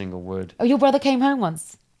said a single word. Oh, your brother came home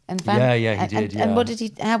once. Yeah, he did. And what did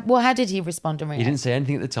he? How did he respond and react? He didn't say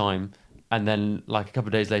anything at the time, and then like a couple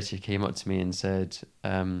of days later, he came up to me and said,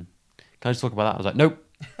 "Can I just talk about that?" I was like, "Nope,"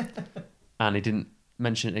 and he didn't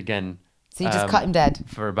mention it again. So you just cut him dead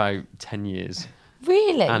for about 10 years.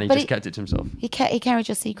 Really? And he just kept it to himself. He carried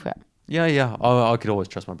your secret. Yeah. I could always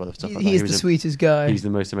trust my brother for stuff like that. He's the sweetest guy. He's the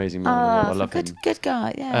most amazing man in the world. I love him. Good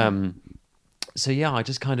guy. Yeah. So yeah, I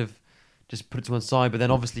just kind of just put it to one side. But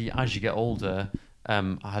then obviously, as you get older,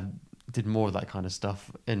 I did more of that kind of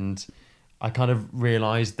stuff, and I kind of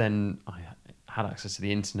realised then I had access to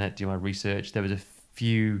the internet, do my research. There was a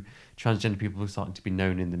few transgender people starting to be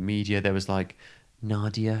known in the media. There was like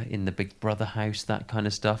Nadia in the Big Brother house, that kind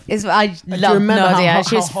of stuff. I love Nadia.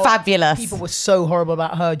 She was fabulous. People were so horrible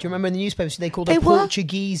about her. Do you remember in the newspapers they called her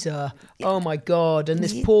Portuguesa? Oh my God. And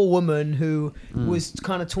this poor woman who was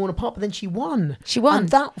kind of torn apart, but then she won. And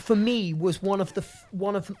that for me was one of the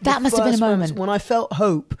that must have been a moment when I felt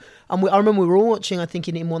hope. And I remember we were all watching, I think,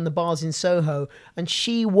 in one of the bars in Soho, and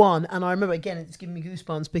she won. And I remember, again, it's giving me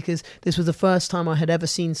goosebumps, because this was the first time I had ever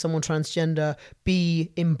seen someone transgender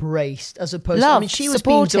be embraced, as opposed to, I mean, she was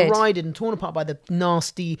supported, being derided and torn apart by the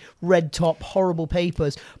nasty red top horrible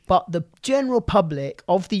papers, but the general public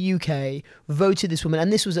of the UK voted this woman,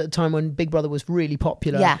 and this was at a time when Big Brother was really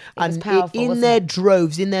popular, and was powerful, in their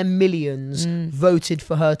droves, in their millions, voted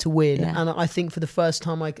for her to win. And I think for the first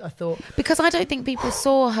time I thought, because I don't think people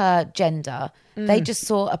saw her gender, they just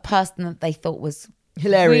saw a person that they thought was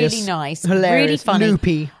hilarious, really nice, hilarious, really funny,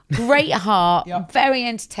 loopy, great heart, very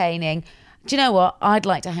entertaining. Do you know what? I'd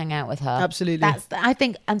like to hang out with her. Absolutely. I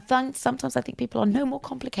think, and sometimes I think people are no more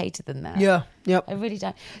complicated than that. Yeah, yep. I really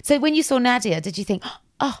don't. So when you saw Nadia, did you think,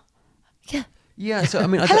 oh, yeah. Yeah, so I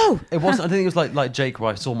mean, Hello. It wasn't. I think it was like Jake,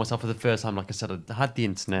 where I saw myself for the first time. Like I said, I had the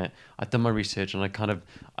internet, I'd done my research, and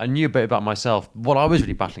I knew a bit about myself. What I was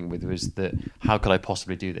really battling with was that how could I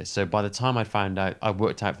possibly do this? So by the time I found out, I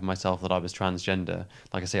worked out for myself that I was transgender.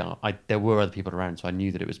 Like I say, there were other people around, so I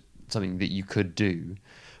knew that it was something that you could do.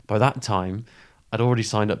 By that time, I'd already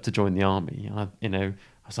signed up to join the army. I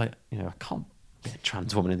was like, I can't be a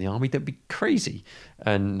trans woman in the army. That'd be crazy.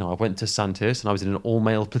 And I went to Sandhurst, and I was in an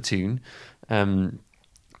all-male platoon. And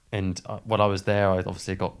when I was there, I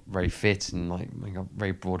obviously got very fit and I got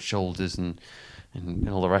very broad shoulders and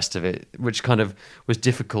all the rest of it, which kind of was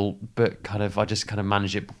difficult, but I just kind of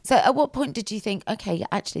managed it. So at what point did you think, okay,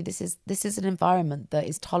 actually this is an environment that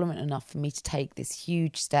is tolerant enough for me to take this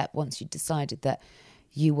huge step once you decided that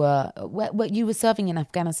you were serving in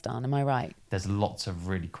Afghanistan, am I right? There's lots of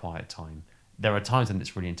really quiet time. There are times when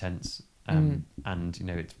it's really intense. And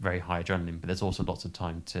it's very high adrenaline, but there's also lots of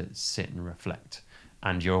time to sit and reflect,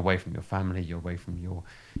 and you're away from your family, you're away from your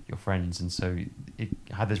friends, and so it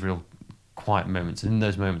had these real quiet moments. And in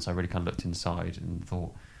those moments I really kind of looked inside and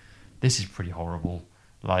thought, this is pretty horrible.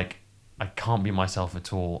 Like, I can't be myself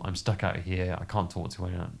at all. I'm stuck out here. I can't talk to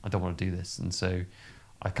anyone. I don't want to do this. And so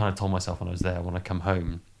I kind of told myself when I was there, when I come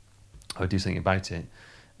home, I would do something about it.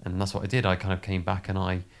 And that's what I did. I kind of came back and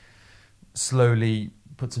I slowly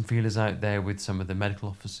put some feelers out there with some of the medical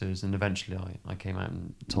officers, and eventually I came out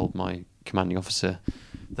and told my commanding officer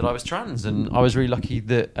that I was trans, and I was really lucky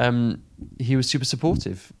that he was super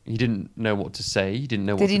supportive. He didn't know what to say. He didn't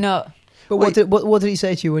know what Did he not? But what did he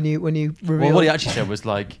say to you when you revealed? Well, what he actually said was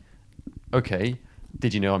like, okay,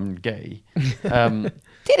 did you know I'm gay?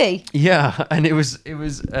 Did he? Yeah, and it was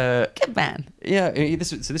Good man. Yeah,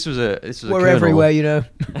 this was a We're colonel. everywhere,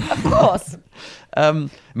 Of course. I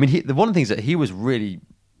mean, one of the things that he was really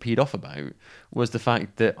peed off about was the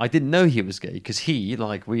fact that I didn't know he was gay, because he,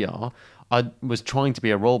 like we are, I was trying to be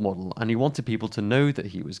a role model, and he wanted people to know that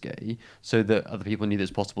he was gay so that other people knew that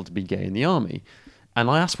it's possible to be gay in the army. And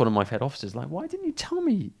I asked one of my head officers, like, why didn't you tell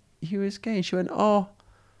me he was gay? And she went, I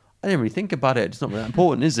didn't really think about it. It's not really that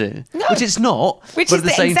important, is it? No. Which it's not. Which but is at the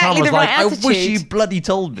same time, I exactly was the like, right I wish attitude. you bloody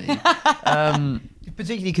told me.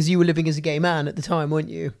 Particularly because you were living as a gay man at the time, weren't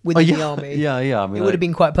you? Within the army. Yeah. I mean, it would have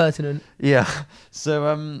been quite pertinent. Yeah.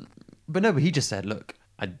 So, but he just said, look,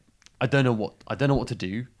 I don't know what to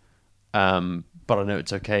do, but I know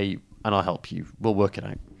it's okay, and I'll help you. We'll work it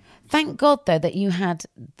out. Thank God, though, that you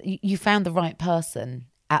found the right person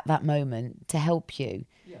at that moment to help you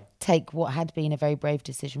take what had been a very brave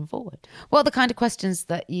decision forward. What are the kind of questions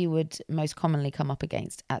that you would most commonly come up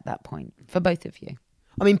against at that point for both of you?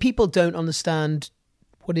 I mean, people don't understand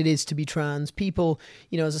what it is to be trans. People,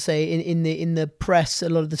 as I say, in the press, a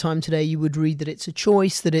lot of the time today, you would read that it's a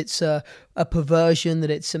choice, that it's a perversion,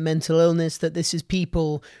 that it's a mental illness, that this is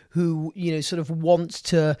people who, sort of want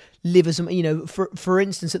to live as, for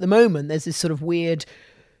instance, at the moment, there's this sort of weird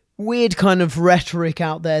kind of rhetoric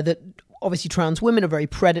out there that obviously trans women are very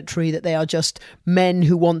predatory, that they are just men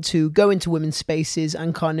who want to go into women's spaces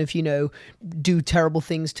and kind of, do terrible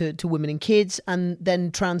things to women and kids. And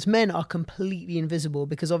then trans men are completely invisible,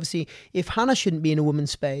 because obviously if Hannah shouldn't be in a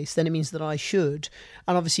woman's space, then it means that I should.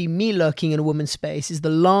 And obviously me lurking in a woman's space is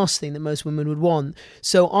the last thing that most women would want.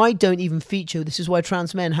 So I don't even feature. This is why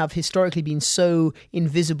trans men have historically been so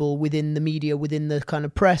invisible within the media, within the kind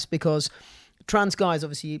of press, because trans guys,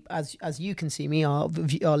 obviously, as you can see me, our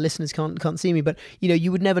listeners can't see me, but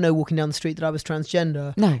you would never know walking down the street that I was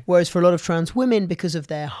transgender. No. Whereas for a lot of trans women, because of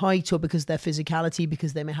their height or because of their physicality,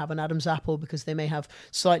 because they may have an Adam's apple, because they may have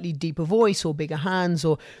slightly deeper voice or bigger hands,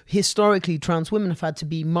 or historically trans women have had to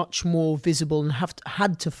be much more visible and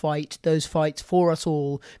had to fight those fights for us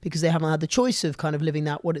all, because they haven't had the choice of kind of living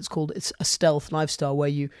that, what it's called, it's a stealth lifestyle where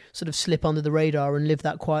you sort of slip under the radar and live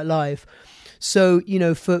that quiet life. So,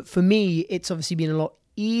 for me, it's obviously been a lot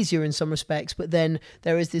easier in some respects, but then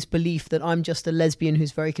there is this belief that I'm just a lesbian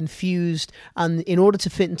who's very confused, and in order to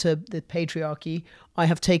fit into the patriarchy, I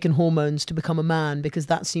have taken hormones to become a man, because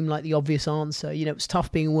that seemed like the obvious answer. It's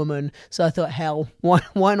tough being a woman, so I thought, hell,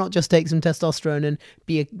 why not just take some testosterone and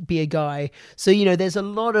be a guy? So, there's a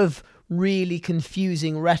lot of really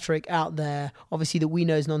confusing rhetoric out there, obviously, that we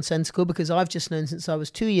know is nonsensical, because I've just known since I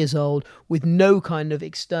was 2 years old, with no kind of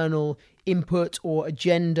external input or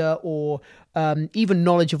agenda or even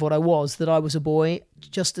knowledge of what I was, that I was a boy,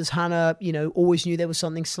 just as Hannah, always knew there was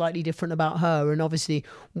something slightly different about her. And obviously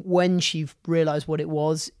when she realised what it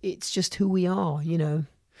was, it's just who we are,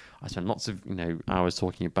 I spent lots of, hours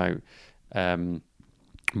talking about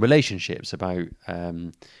relationships, about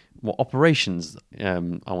what operations I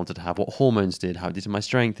wanted to have, what hormones did, how it did to my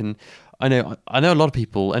strength. And I know a lot of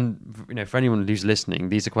people, and for anyone who's listening,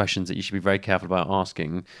 these are questions that you should be very careful about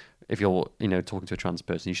asking. If you're talking to a trans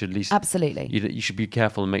person, you should at least absolutely you should be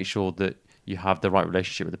careful and make sure that you have the right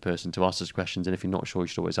relationship with the person to ask those questions. And if you're not sure, you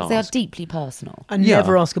should always ask. They are deeply personal. And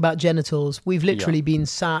never ask about genitals. We've literally been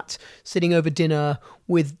sitting over dinner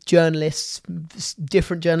with journalists,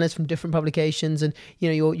 different journalists from different publications, and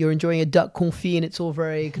you're enjoying a duck confit and it's all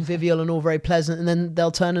very convivial and all very pleasant, and then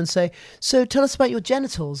they'll turn and say, so tell us about your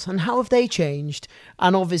genitals and how have they changed?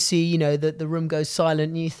 And obviously the room goes silent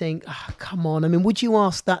and you think, come on, I mean, would you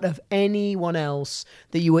ask that of anyone else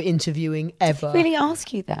that you were interviewing ever? Did they really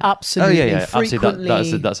ask you that? Absolutely. Yeah, frequently.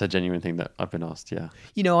 Absolutely. That's a genuine thing that I've been asked. Yeah.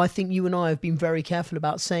 I think you and I have been very careful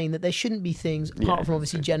about saying that there shouldn't be things apart from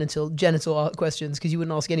obviously genital questions, because you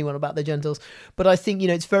wouldn't ask anyone about their genitals. But I think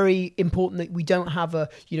it's very important that we don't have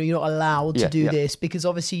you're not allowed to do this, because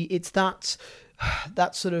obviously it's that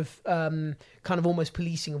sort of kind of almost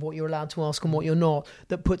policing of what you're allowed to ask and what you're not,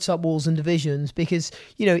 that puts up walls and divisions. Because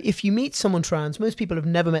if you meet someone trans, most people have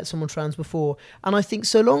never met someone trans before, and I think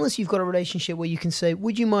so long as you've got a relationship where you can say,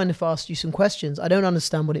 would you mind if I asked you some questions? I don't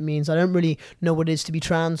understand what it means, I don't really know what it is to be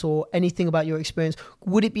trans or anything about your experience.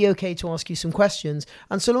 Would it be okay to ask you some questions?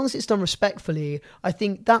 And so long as it's done respectfully, I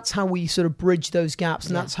think that's how we sort of bridge those gaps,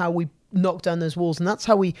 and that's how we knock down those walls, and that's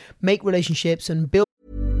how we make relationships and build.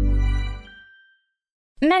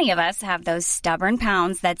 Many of us have those stubborn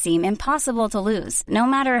pounds that seem impossible to lose, no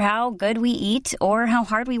matter how good we eat or how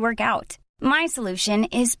hard we work out. My solution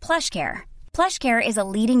is PlushCare. PlushCare is a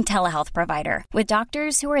leading telehealth provider with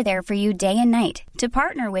doctors who are there for you day and night to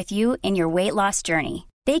partner with you in your weight loss journey.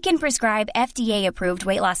 They can prescribe FDA-approved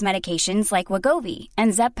weight loss medications like Wegovy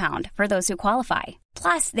and Zepbound for those who qualify.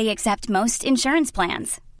 Plus, they accept most insurance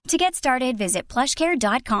plans. To get started, visit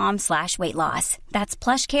plushcare.com/weightloss. That's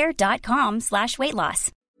plushcare.com/weightloss.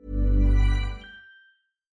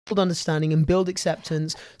 Build understanding and build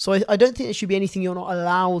acceptance. So I don't think there should be anything you're not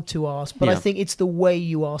allowed to ask, but I think it's the way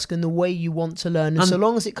you ask and the way you want to learn. And so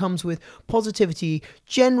long as it comes with positivity,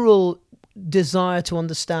 general desire to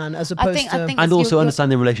understand, as opposed to... And also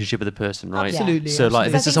understand the relationship of the person, right? Absolutely. So like,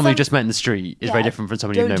 if this is someone you just met in the street, is very different from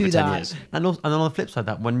someone you've known for 10 years. And on the flip side of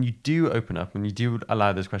that, when you do open up, when you do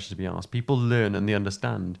allow those questions to be asked, people learn and they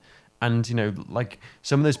understand. And, like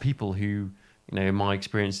some of those people who, in my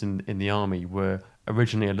experience in the army, were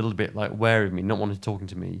originally a little bit like wary of me, not wanting to talk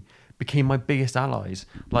to me, became my biggest allies.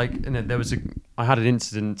 Like, I had an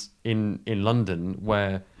incident in London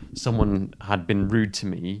where someone had been rude to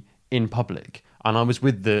me in public, and I was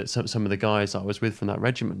with some of the guys that I was with from that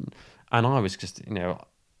regiment, and I was just,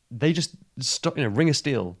 they just stopped, ring a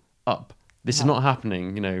steel up. This is not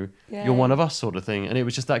happening, you're one of us, sort of thing. And it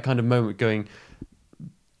was just that kind of moment going,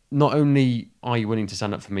 not only are you willing to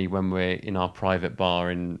stand up for me when we're in our private bar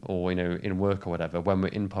in work or whatever, when we're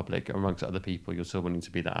in public amongst other people, you're still willing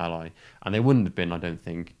to be that ally. And they wouldn't have been, I don't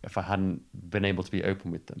think, if I hadn't been able to be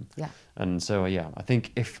open with them. Yeah. And so, I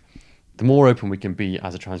think if the more open we can be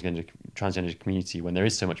as a transgender community when there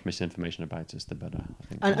is so much misinformation about us, the better, I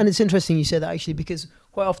think. And it's interesting you say that, actually, because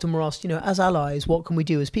quite often we're asked, as allies, what can we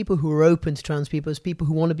do? As people who are open to trans people, as people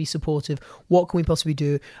who want to be supportive, what can we possibly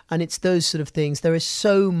do? And it's those sort of things. There is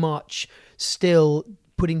so much still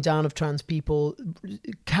putting down of trans people,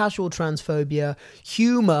 casual transphobia,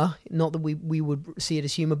 humour, not that we would see it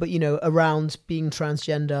as humour, but, around being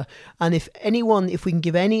transgender. And if we can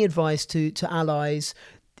give any advice to allies,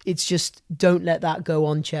 it's just, don't let that go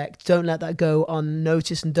unchecked, don't let that go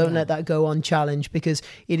unnoticed, and don't let that go unchallenged, because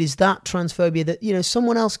it is that transphobia that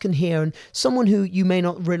someone else can hear, and someone who you may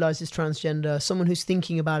not realize is transgender, someone who's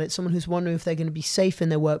thinking about it, someone who's wondering if they're going to be safe in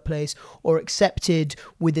their workplace or accepted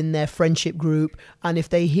within their friendship group, and if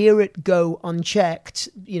they hear it go unchecked,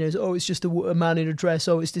 oh, it's just a man in a dress,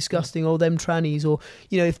 oh, it's disgusting, oh, them trannies, or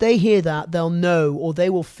if they hear that, they'll know, or they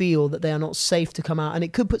will feel that they are not safe to come out, and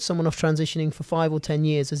it could put someone off transitioning for 5 or 10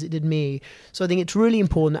 years, as it did me. So I think it's really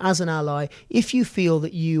important as an ally, if you feel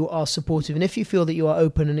that you are supportive and if you feel that you are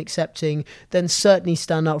open and accepting, then certainly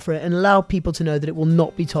stand up for it and allow people to know that it will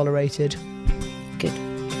not be tolerated. Good.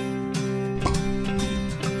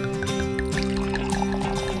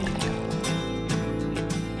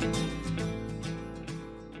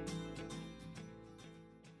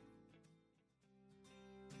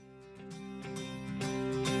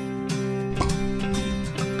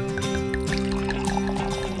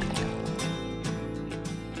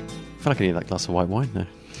 I feel like I need that glass of white wine now.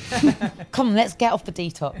 Come on, let's get off the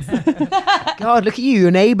detox. God, look at you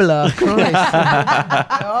enabler. Christ.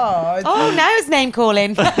 God. Oh, now it's name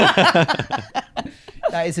calling.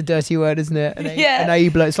 That is a dirty word, isn't it? An Yeah.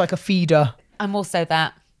 enabler. It's like a feeder. I'm also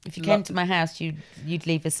that. If you came to my house, you'd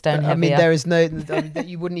leave a stone heavier. I mean, there is no...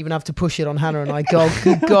 you wouldn't even have to push it on Hannah and I.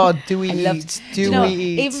 Good God, do we eat? Do we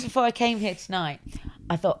eat? Even before I came here tonight,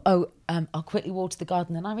 I thought, I'll quickly water the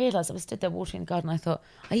garden. And I realised I was stood there watering the garden. I thought,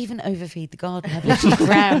 I even overfeed the garden. I've literally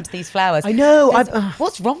drowned these flowers. I know.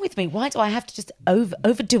 What's wrong with me? Why do I have to just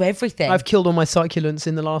overdo everything? I've killed all my succulents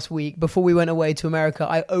in the last week. Before we went away to America,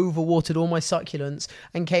 I overwatered all my succulents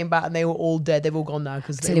and came back and they were all dead. They've all gone now.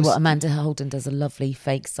 Tell you what, Amanda Holden does a lovely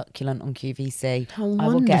fake succulent on QVC. How I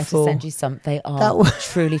will get her to wonderful. send you some. They are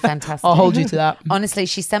truly fantastic. I'll hold you to that. Honestly,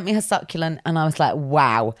 she sent me her succulent and I was like,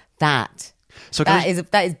 wow, that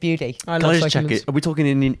is beauty. I Can love I just check succulents. it? Are we talking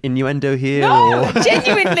in innuendo here? No, Or?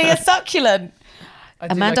 genuinely a succulent. I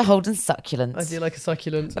do Amanda like- Holden's succulents. I do like a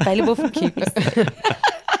succulent. Available from QVC.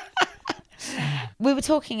 We were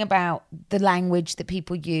talking about the language that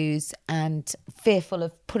people use and fearful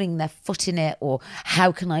of putting their foot in it, or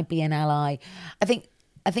how can I be an ally? I think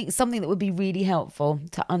something that would be really helpful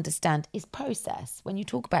to understand is process when you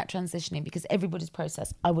talk about transitioning, because everybody's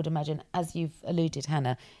process, I would imagine, as you've alluded,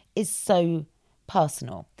 Hannah, is so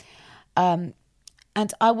personal. And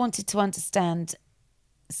I wanted to understand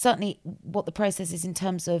certainly what the process is in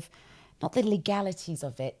terms of not the legalities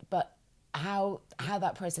of it, but how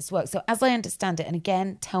that process works. So as I understand it, and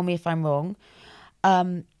again, tell me if I'm wrong,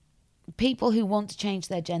 people who want to change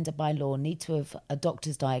their gender by law need to have a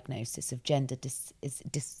doctor's diagnosis of gender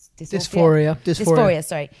Dysphoria. Dysphoria,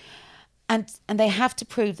 sorry. And they have to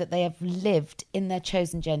prove that they have lived in their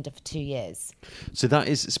chosen gender for 2 years. So that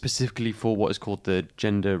is specifically for what is called the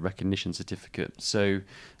Gender Recognition Certificate. So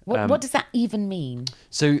What does that even mean?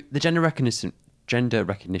 So the Gender Recognition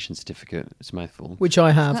Certificate, it's a mouthful. Which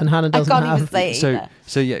I have and Hannah doesn't can't have. even say it either.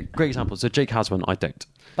 So yeah, great example. So Jake has one, I don't.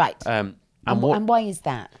 Right. And and what? why is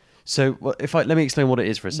that? So let me explain what it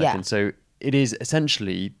is for a second. Yeah. So it is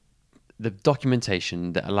essentially the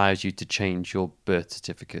documentation that allows you to change your birth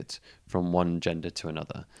certificate from one gender to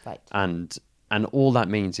another. Right. And all that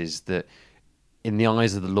means is that in the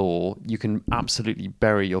eyes of the law, you can absolutely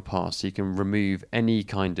bury your past. So you can remove any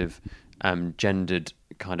kind of gendered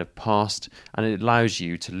kind of past, and it allows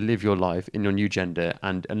you to live your life in your new gender.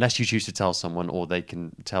 And unless you choose to tell someone, or they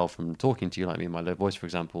can tell from talking to you, like me in my low voice, for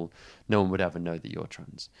example, no one would ever know that you're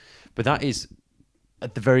trans. But that is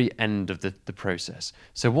at the very end of the process.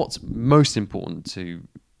 So what's most important to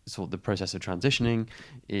sort of the process of transitioning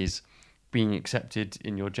is being accepted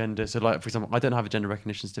in your gender. So like, for example, I don't have a gender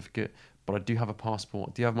recognition certificate, but I do have a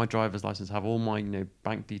passport, I do have my driver's license, have all my,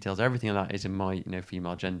 bank details, everything of that is in my,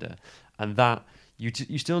 female gender. And that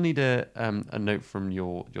you still need a note from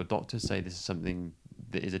your doctor, say this is something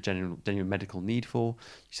that is a genuine medical need for.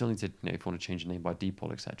 You still need to, if you want to change your name by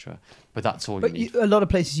default, etc. But that's all you need. A lot of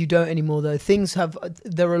places you don't anymore, though.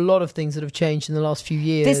 There are a lot of things that have changed in the last few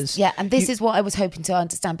years. This is what I was hoping to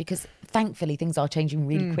understand, because thankfully things are changing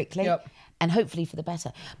really quickly, and hopefully for the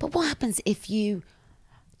better. But what happens if you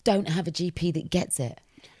don't have a GP that gets it,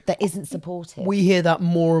 that isn't supportive? We hear that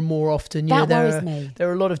more and more often. That worries me. There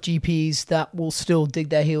are a lot of GPs that will still dig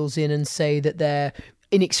their heels in and say that they're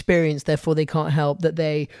inexperienced, therefore they can't help, that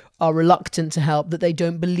they are reluctant to help, that they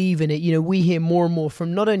don't believe in it. We hear more and more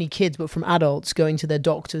from not only kids but from adults going to their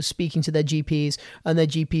doctors, speaking to their GPs, and their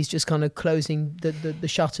GPs just kind of closing the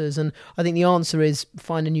shutters. And I think the answer is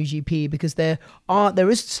find a new GP, because there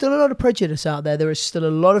is still a lot of prejudice out there. There is still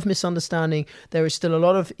a lot of misunderstanding. There is still a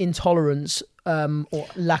lot of intolerance or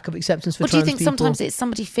lack of acceptance for trans people. Do you think sometimes it's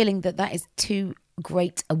somebody feeling that is too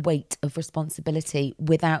great a weight of responsibility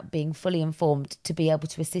without being fully informed to be able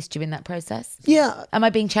to assist you in that process? Yeah. Am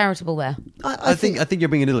I being charitable there? I think you're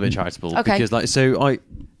being a little bit charitable. Okay. Because the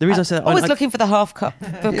reason I said Always looking for the half cup,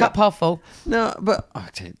 the cup half full. No, but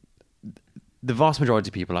the vast majority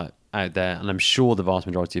of people out there, and I'm sure the vast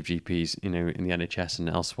majority of GPs, in the NHS and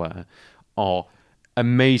elsewhere, are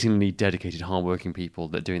amazingly dedicated, hardworking people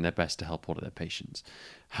that are doing their best to help all of their patients.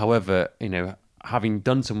 However, having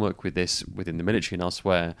done some work with this within the military and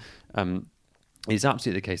elsewhere, it's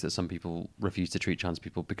absolutely the case that some people refuse to treat trans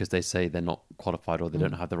people because they say they're not qualified or they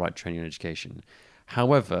don't have the right training and education.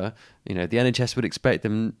 However, the NHS would expect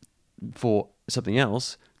them for something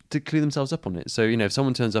else to clear themselves up on it. So, if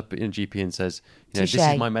someone turns up in a GP and says, this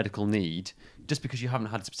is my medical need, just because you haven't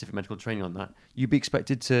had specific medical training on that, you'd be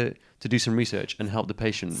expected to do some research and help the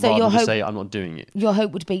patient, so rather than just say, I'm not doing it. Your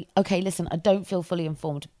hope would be, okay, listen, I don't feel fully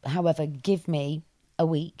informed. However, give me a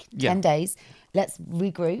week, 10 days. Let's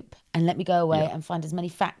regroup and let me go away and find as many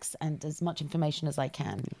facts and as much information as I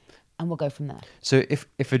can. And we'll go from there. So if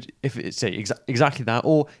it's say exactly that,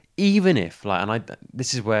 or even if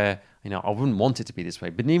this is where I wouldn't want it to be this way.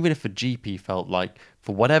 But even if a GP felt like,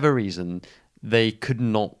 for whatever reason, they could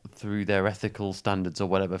not, through their ethical standards or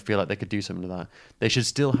whatever, feel like they could do something to that, they should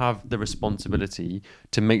still have the responsibility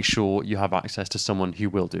to make sure you have access to someone who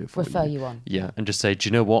will do it for you. Refer you on. Yeah, and just say, do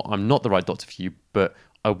you know what? I'm not the right doctor for you, but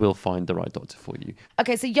I will find the right doctor for you.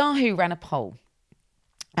 Okay, so Yahoo ran a poll,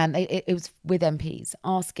 and it was with MPs,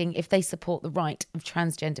 asking if they support the right of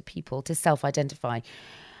transgender people to self-identify.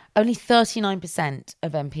 Only 39%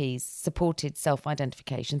 of MPs supported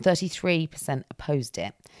self-identification, 33% opposed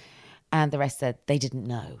it, and the rest said they didn't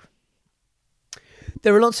know.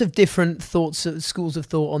 There are lots of different schools of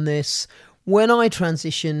thought on this. When I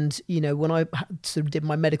transitioned, when I sort of did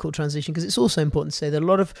my medical transition, because it's also important to say that a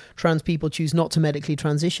lot of trans people choose not to medically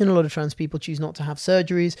transition. A lot of trans people choose not to have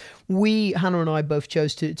surgeries. Hannah and I both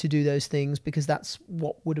chose to do those things because that's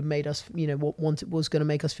what would have made us, what was going to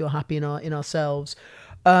make us feel happy in ourselves.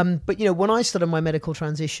 But when I started my medical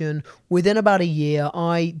transition, within about a year,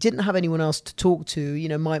 I didn't have anyone else to talk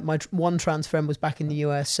to. My one trans friend was back in the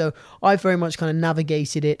US, so I very much kind of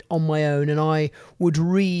navigated it on my own, and I would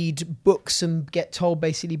read books and get told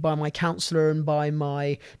basically by my counsellor and by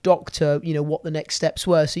my doctor, what the next steps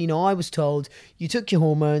were. So, I was told, you took your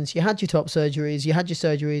hormones, you had your top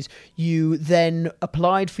surgeries, you then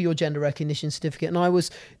applied for your gender recognition certificate, and I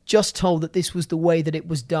was just told that this was the way that it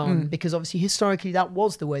was done, because obviously historically that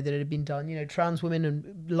was the way that it had been done. Trans women,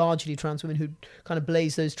 and largely trans women who kind of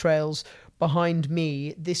blazed those trails behind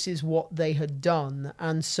me, this is what they had done.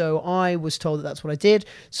 And so I was told that that's what I did.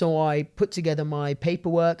 So I put together my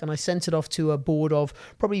paperwork and I sent it off to a board of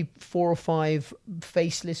probably 4 or 5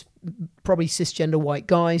 faceless, probably cisgender white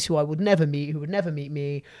guys who would never meet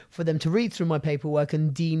me, for them to read through my paperwork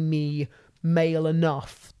and deem me male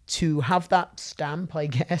enough to have that stamp, I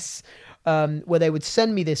guess, where they would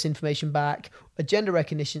send me this information back, a gender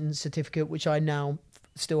recognition certificate, which I now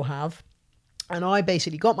still have. And I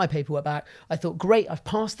basically got my paperwork back. I thought, great, I've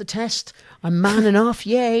passed the test. I'm man enough,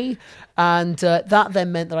 yay. And that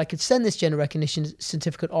then meant that I could send this gender recognition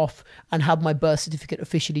certificate off and have my birth certificate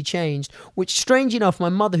officially changed, which, strange enough, my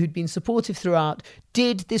mother, who'd been supportive throughout,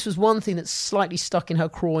 this was one thing that slightly stuck in her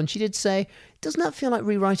craw. And she did say, doesn't that feel like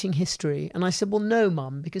rewriting history? And I said, well, no,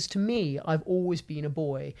 Mum, because to me, I've always been a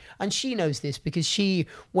boy. And she knows this because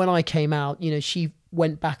when I came out, she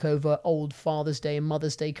went back over old Father's Day and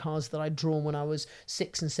Mother's Day cards that I'd drawn when I was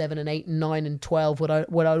 6 and 7 and 8 and 9 and 12, what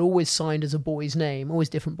I'd always signed as a boy's name, always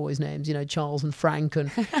different boys' names, Charles and Frank and,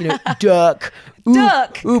 Dirk.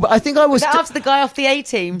 Dirk! Ooh, but I think I was... That's the guy off the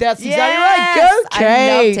A-Team. That's exactly right. Go, Kate!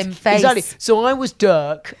 I loved him, Face. Exactly. So I was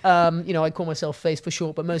Dirk. I call myself Face for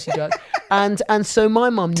short, but mostly Dirk. And so my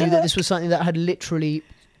mum knew that this was something that had literally...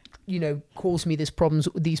 caused me these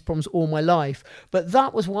problems all my life. But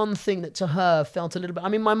that was one thing that to her felt a little bit... I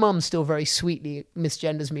mean, my mum still very sweetly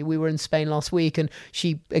misgenders me. We were in Spain last week and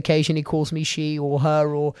she occasionally calls me she or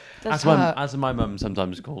her or... As my mum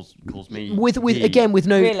sometimes calls me... With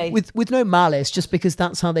no malice, just because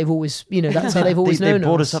that's how they've always, that's how they've always known us. They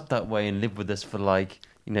brought us up that way and lived with us for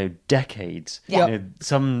decades. Yeah.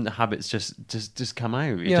 Some habits just come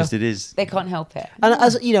out. It is. They can't help it. And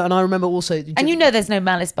and I remember also... And there's no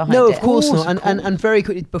malice behind it. No, of course not. And very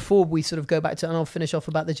quickly, before we sort of go back to, and I'll finish off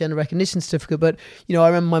about the gender recognition certificate, but, I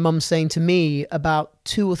remember my mum saying to me about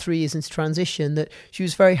 2 or 3 years into transition that she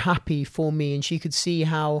was very happy for me and she could see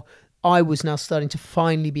how I was now starting to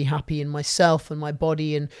finally be happy in myself and my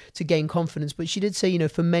body and to gain confidence. But she did say,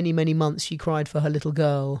 for many, many months she cried for her little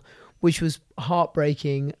girl, which was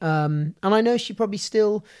heartbreaking. And I know she probably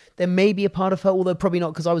still, there may be a part of her, although probably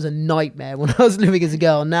not, because I was a nightmare when I was living as a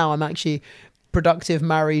girl. Now I'm actually productive,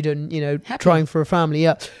 married and, happy. Trying for a family.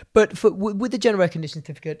 Yeah. But with the gender recognition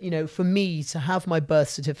certificate, for me to have my birth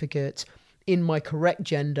certificate in my correct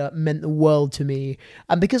gender meant the world to me.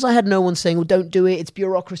 And because I had no one saying, well, don't do it, it's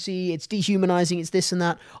bureaucracy, it's dehumanizing, it's this and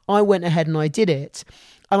that, I went ahead and I did it.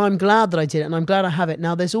 And I'm glad that I did it, and I'm glad I have it.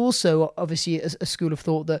 Now, there's also obviously a school of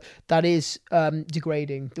thought that is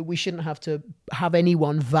degrading, that we shouldn't have to have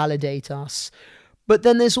anyone validate us. But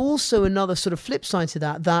then there's also another sort of flip side to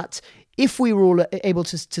that if we were all able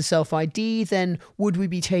to self-ID, then would we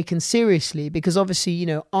be taken seriously? Because obviously,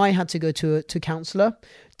 I had to go to a counsellor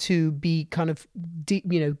to be kind of,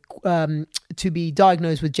 to be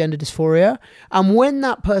diagnosed with gender dysphoria. And when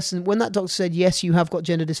that doctor said, yes, you have got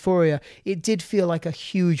gender dysphoria, it did feel like a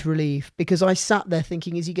huge relief, because I sat there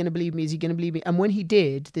thinking, is he going to believe me? Is he going to believe me? And when he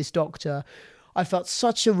did, this doctor, I felt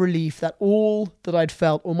such a relief that all that I'd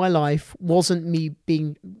felt all my life wasn't me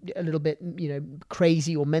being a little bit,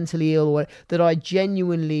 crazy or mentally ill, or that I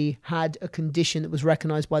genuinely had a condition that was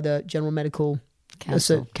recognized by the general medical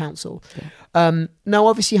council. Now,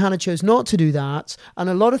 obviously, Hannah chose not to do that, and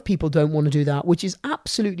a lot of people don't want to do that, which is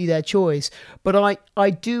absolutely their choice. But I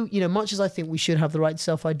do, much as I think we should have the right to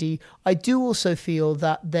self-ID, I do also feel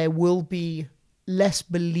that there will be less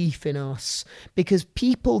belief in us because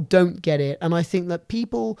people don't get it. And I think that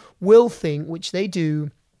people will think, which they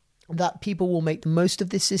do, that people will make the most of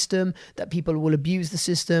this system, that people will abuse the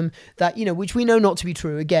system, that, which we know not to be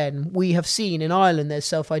true. Again, we have seen in Ireland there's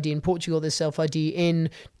self-ID, in Portugal there's self-ID, in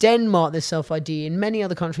Denmark there's self-ID, in many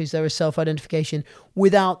other countries there is self-identification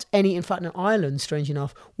without any, in fact in Ireland, strange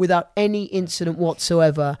enough, without any incident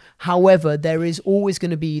whatsoever. However, there is always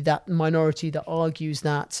going to be that minority that argues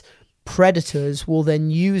that predators will then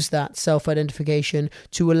use that self-identification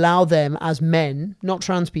to allow them as men, not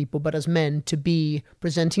trans people, but as men, to be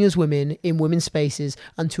presenting as women in women's spaces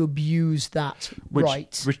and to abuse that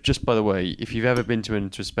right. Which, just by the way, if you've ever been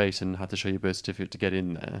into a space and had to show your birth certificate to get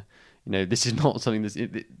in there, this is not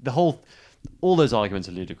something all those arguments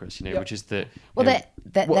are ludicrous, which is that... Well,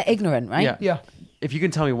 they're ignorant, right? Yeah. If you can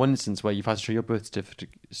tell me one instance where you've had to show your birth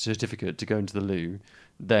certificate to go into the loo,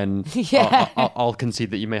 then I'll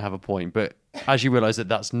concede that you may have a point. But as you realise that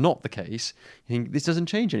that's not the case, you think this doesn't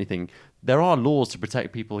change anything. There are laws to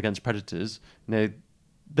protect people against predators.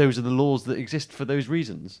 Those are the laws that exist for those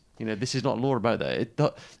reasons. This is not a law about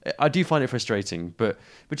that. I do find it frustrating, but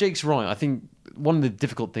Jake's right. I think one of the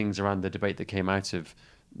difficult things around the debate that came out of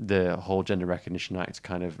the whole Gender Recognition Act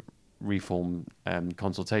kind of reform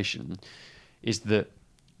consultation is that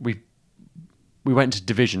we went to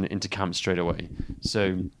division into camps straight away.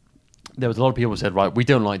 So there was a lot of people who said, right, we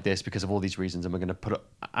don't like this because of all these reasons, and we're going to put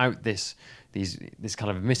out this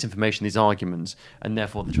kind of misinformation, these arguments, and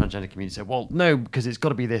therefore the transgender community said, well, no, because it's got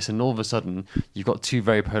to be this, and all of a sudden you've got two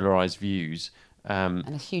very polarised views. And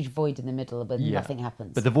a huge void in the middle, but nothing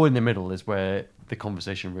happens. But the void in the middle is where the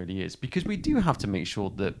conversation really is, because we do have to make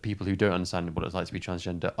sure that people who don't understand what it's like to be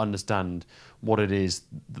transgender understand what it is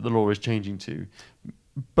that the law is changing to.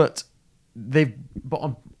 But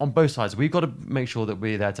on both sides, we've got to make sure that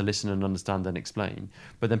we're there to listen and understand and explain.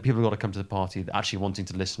 But then people have got to come to the party actually wanting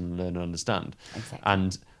to listen, learn, and understand. Exactly.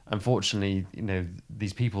 And unfortunately,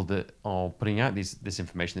 these people that are putting out this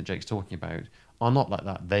information that Jake's talking about are not like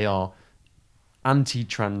that. They are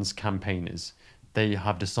anti-trans campaigners. They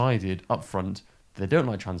have decided up front they don't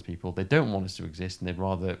like trans people, they don't want us to exist, and they'd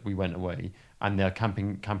rather we went away, and they're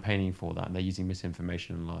campaigning for that, and they're using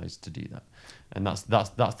misinformation and lies to do that. And that's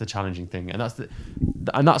the challenging thing, and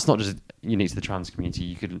that's not just unique to the trans community.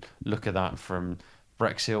 You could look at that from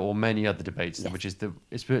Brexit or many other debates, which is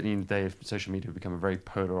especially in the day of social media, become a very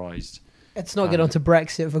polarised. Let's not get onto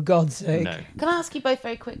Brexit, for God's sake. No. Can I ask you both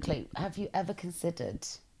very quickly, have you ever considered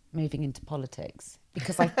moving into politics?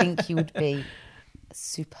 Because I think you would be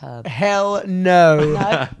superb. Hell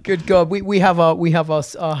no. Good God, we have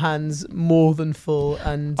our hands more than full.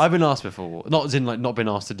 And I've been asked before, not as in not been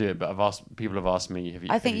asked to do it, but people have asked me.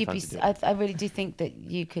 I think you'd be. I really do think that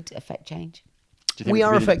you could affect change. We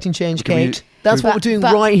are affecting change, Kate. That's what we're doing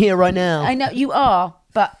right here, right now. I know you are,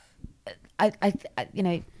 but I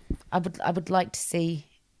would like to see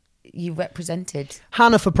you represented.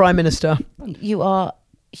 Hannah for Prime Minister. You are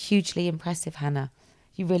hugely impressive, Hannah.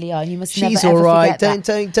 You really are. You must She's never all right. Forget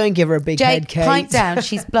that. Don't give her a big Jake, head, Kate. pipe down.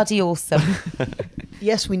 She's bloody awesome.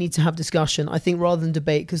 Yes, we need to have discussion, I think, rather than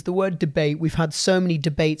debate, because the word debate, we've had so many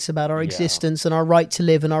debates about our existence and our right to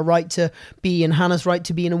live and our right to be, and Hannah's right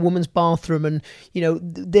to be in a woman's bathroom. And,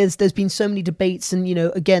 there's been so many debates, and,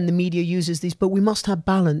 again, the media uses these, but we must have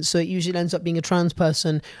balance. So it usually ends up being a trans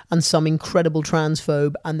person and some incredible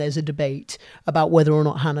transphobe, and there's a debate about whether or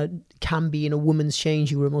not Hannah can be in a woman's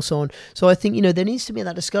changing room or so on. So I think, there needs to be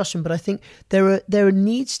that discussion, but I think there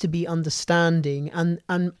needs to be understanding.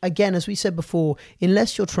 And again, as we said before,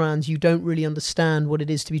 unless you're trans, you don't really understand what it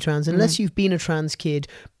is to be trans. Unless you've been a trans kid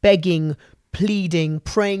begging, pleading,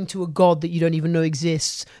 praying to a God that you don't even know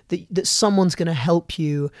exists, that someone's going to help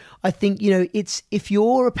you. I think, it's if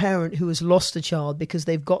you're a parent who has lost a child because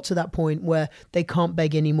they've got to that point where they can't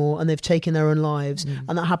beg anymore and they've taken their own lives,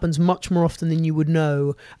 and that happens much more often than you would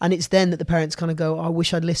know, and it's then that the parents kind of go, I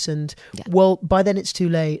wish I'd listened. Yeah. Well, by then it's too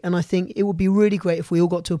late. And I think it would be really great if we all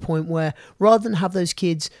got to a point where, rather than have those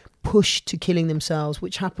kids pushed to killing themselves,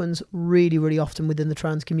 which happens really, really often within the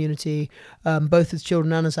trans community, both as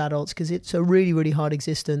children and as adults, because it's a really, really hard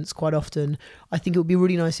existence quite often. I think it would be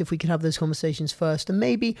really nice if we could have those conversations first, and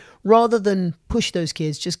maybe rather than push those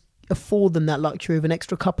kids, just afford them that luxury of an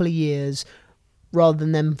extra couple of years, rather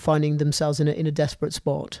than them finding themselves in a desperate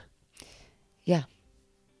spot. Yeah.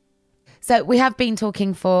 So we have been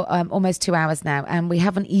talking for almost 2 hours now, and we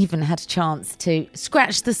haven't even had a chance to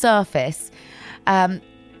scratch the surface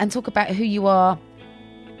and talk about who you are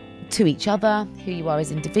to each other, who you are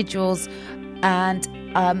as individuals. And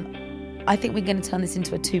I think we're going to turn this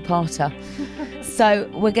into a two-parter. So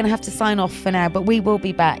we're going to have to sign off for now, but we will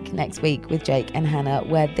be back next week with Jake and Hannah,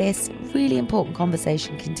 where this really important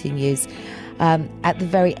conversation continues at the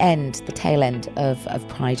very end, the tail end of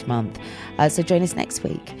Pride Month. So join us next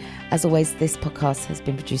week. As always, this podcast has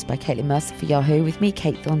been produced by Caitlin Mercer for Yahoo with me,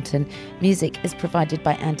 Kate Thornton. Music is provided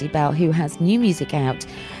by Andy Bell, who has new music out,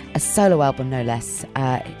 a solo album no less,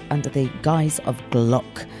 under the guise of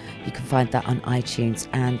Glock. You can find that on iTunes.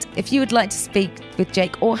 And if you would like to speak with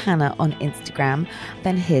Jake or Hannah on Instagram,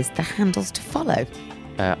 then here's the handles to follow.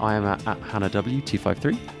 I am at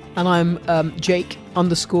HannahW253. And I'm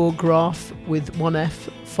Jake_Graph with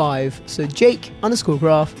 1F5. So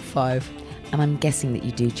Jake_Graph5. And I'm guessing that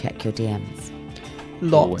you do check your DMs.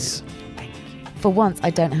 Lots. For once,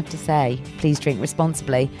 I don't have to say, please drink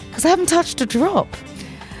responsibly, because I haven't touched a drop.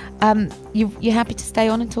 You happy to stay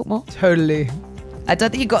on and talk more? Totally. I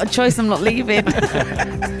don't think you've got a choice. I'm not leaving.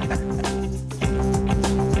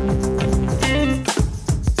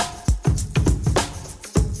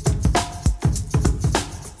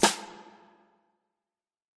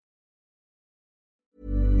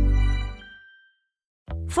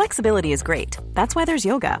 Flexibility is great. That's why there's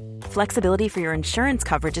yoga. Flexibility for your insurance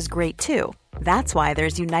coverage is great too. That's why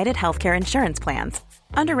there's United Healthcare Insurance Plans.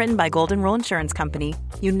 Underwritten by Golden Rule Insurance Company,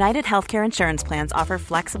 United Healthcare Insurance Plans offer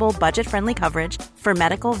flexible, budget-friendly coverage for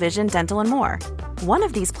medical, vision, dental, and more. One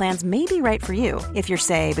of these plans may be right for you if you're,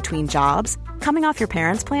 say, between jobs, coming off your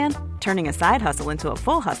parents' plan, turning a side hustle into a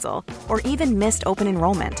full hustle, or even missed open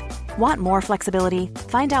enrollment. Want more flexibility?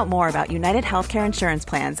 Find out more about United Healthcare Insurance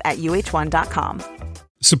Plans at uh1.com.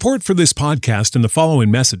 Support for this podcast and the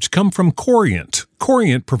following message come from Corient.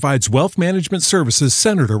 Corient provides wealth management services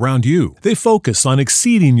centered around you. They focus on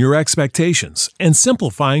exceeding your expectations and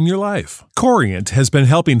simplifying your life. Corient has been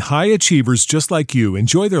helping high achievers just like you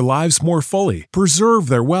enjoy their lives more fully, preserve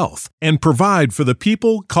their wealth, and provide for the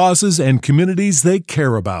people, causes, and communities they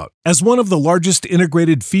care about. As one of the largest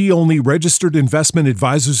integrated fee-only registered investment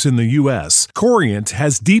advisors in the U.S., Corient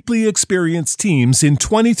has deeply experienced teams in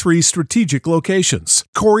 23 strategic locations.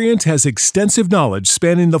 Corient has extensive knowledge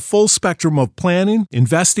spanning the full spectrum of planning,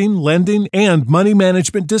 investing, lending, and money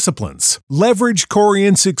management disciplines. Leverage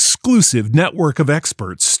Corient's exclusive network of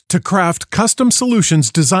experts to craft custom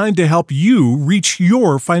solutions designed to help you reach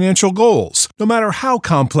your financial goals, no matter how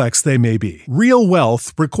complex they may be. Real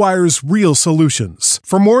wealth requires real solutions.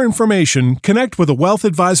 For more information, connect with a wealth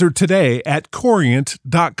advisor today at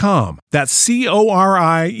Corient.com. That's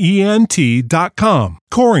Corient.com.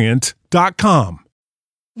 Corient.com.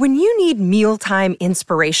 When you need mealtime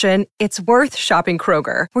inspiration, it's worth shopping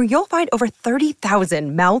Kroger, where you'll find over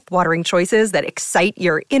 30,000 mouth-watering choices that excite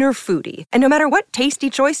your inner foodie. And no matter what tasty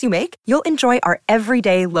choice you make, you'll enjoy our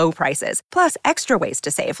everyday low prices, plus extra ways to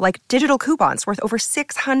save, like digital coupons worth over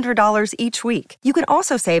 $600 each week. You can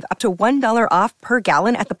also save up to $1 off per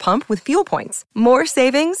gallon at the pump with fuel points. More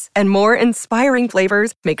savings and more inspiring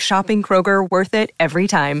flavors make shopping Kroger worth it every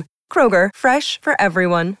time. Kroger, fresh for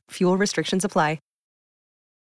everyone. Fuel restrictions apply.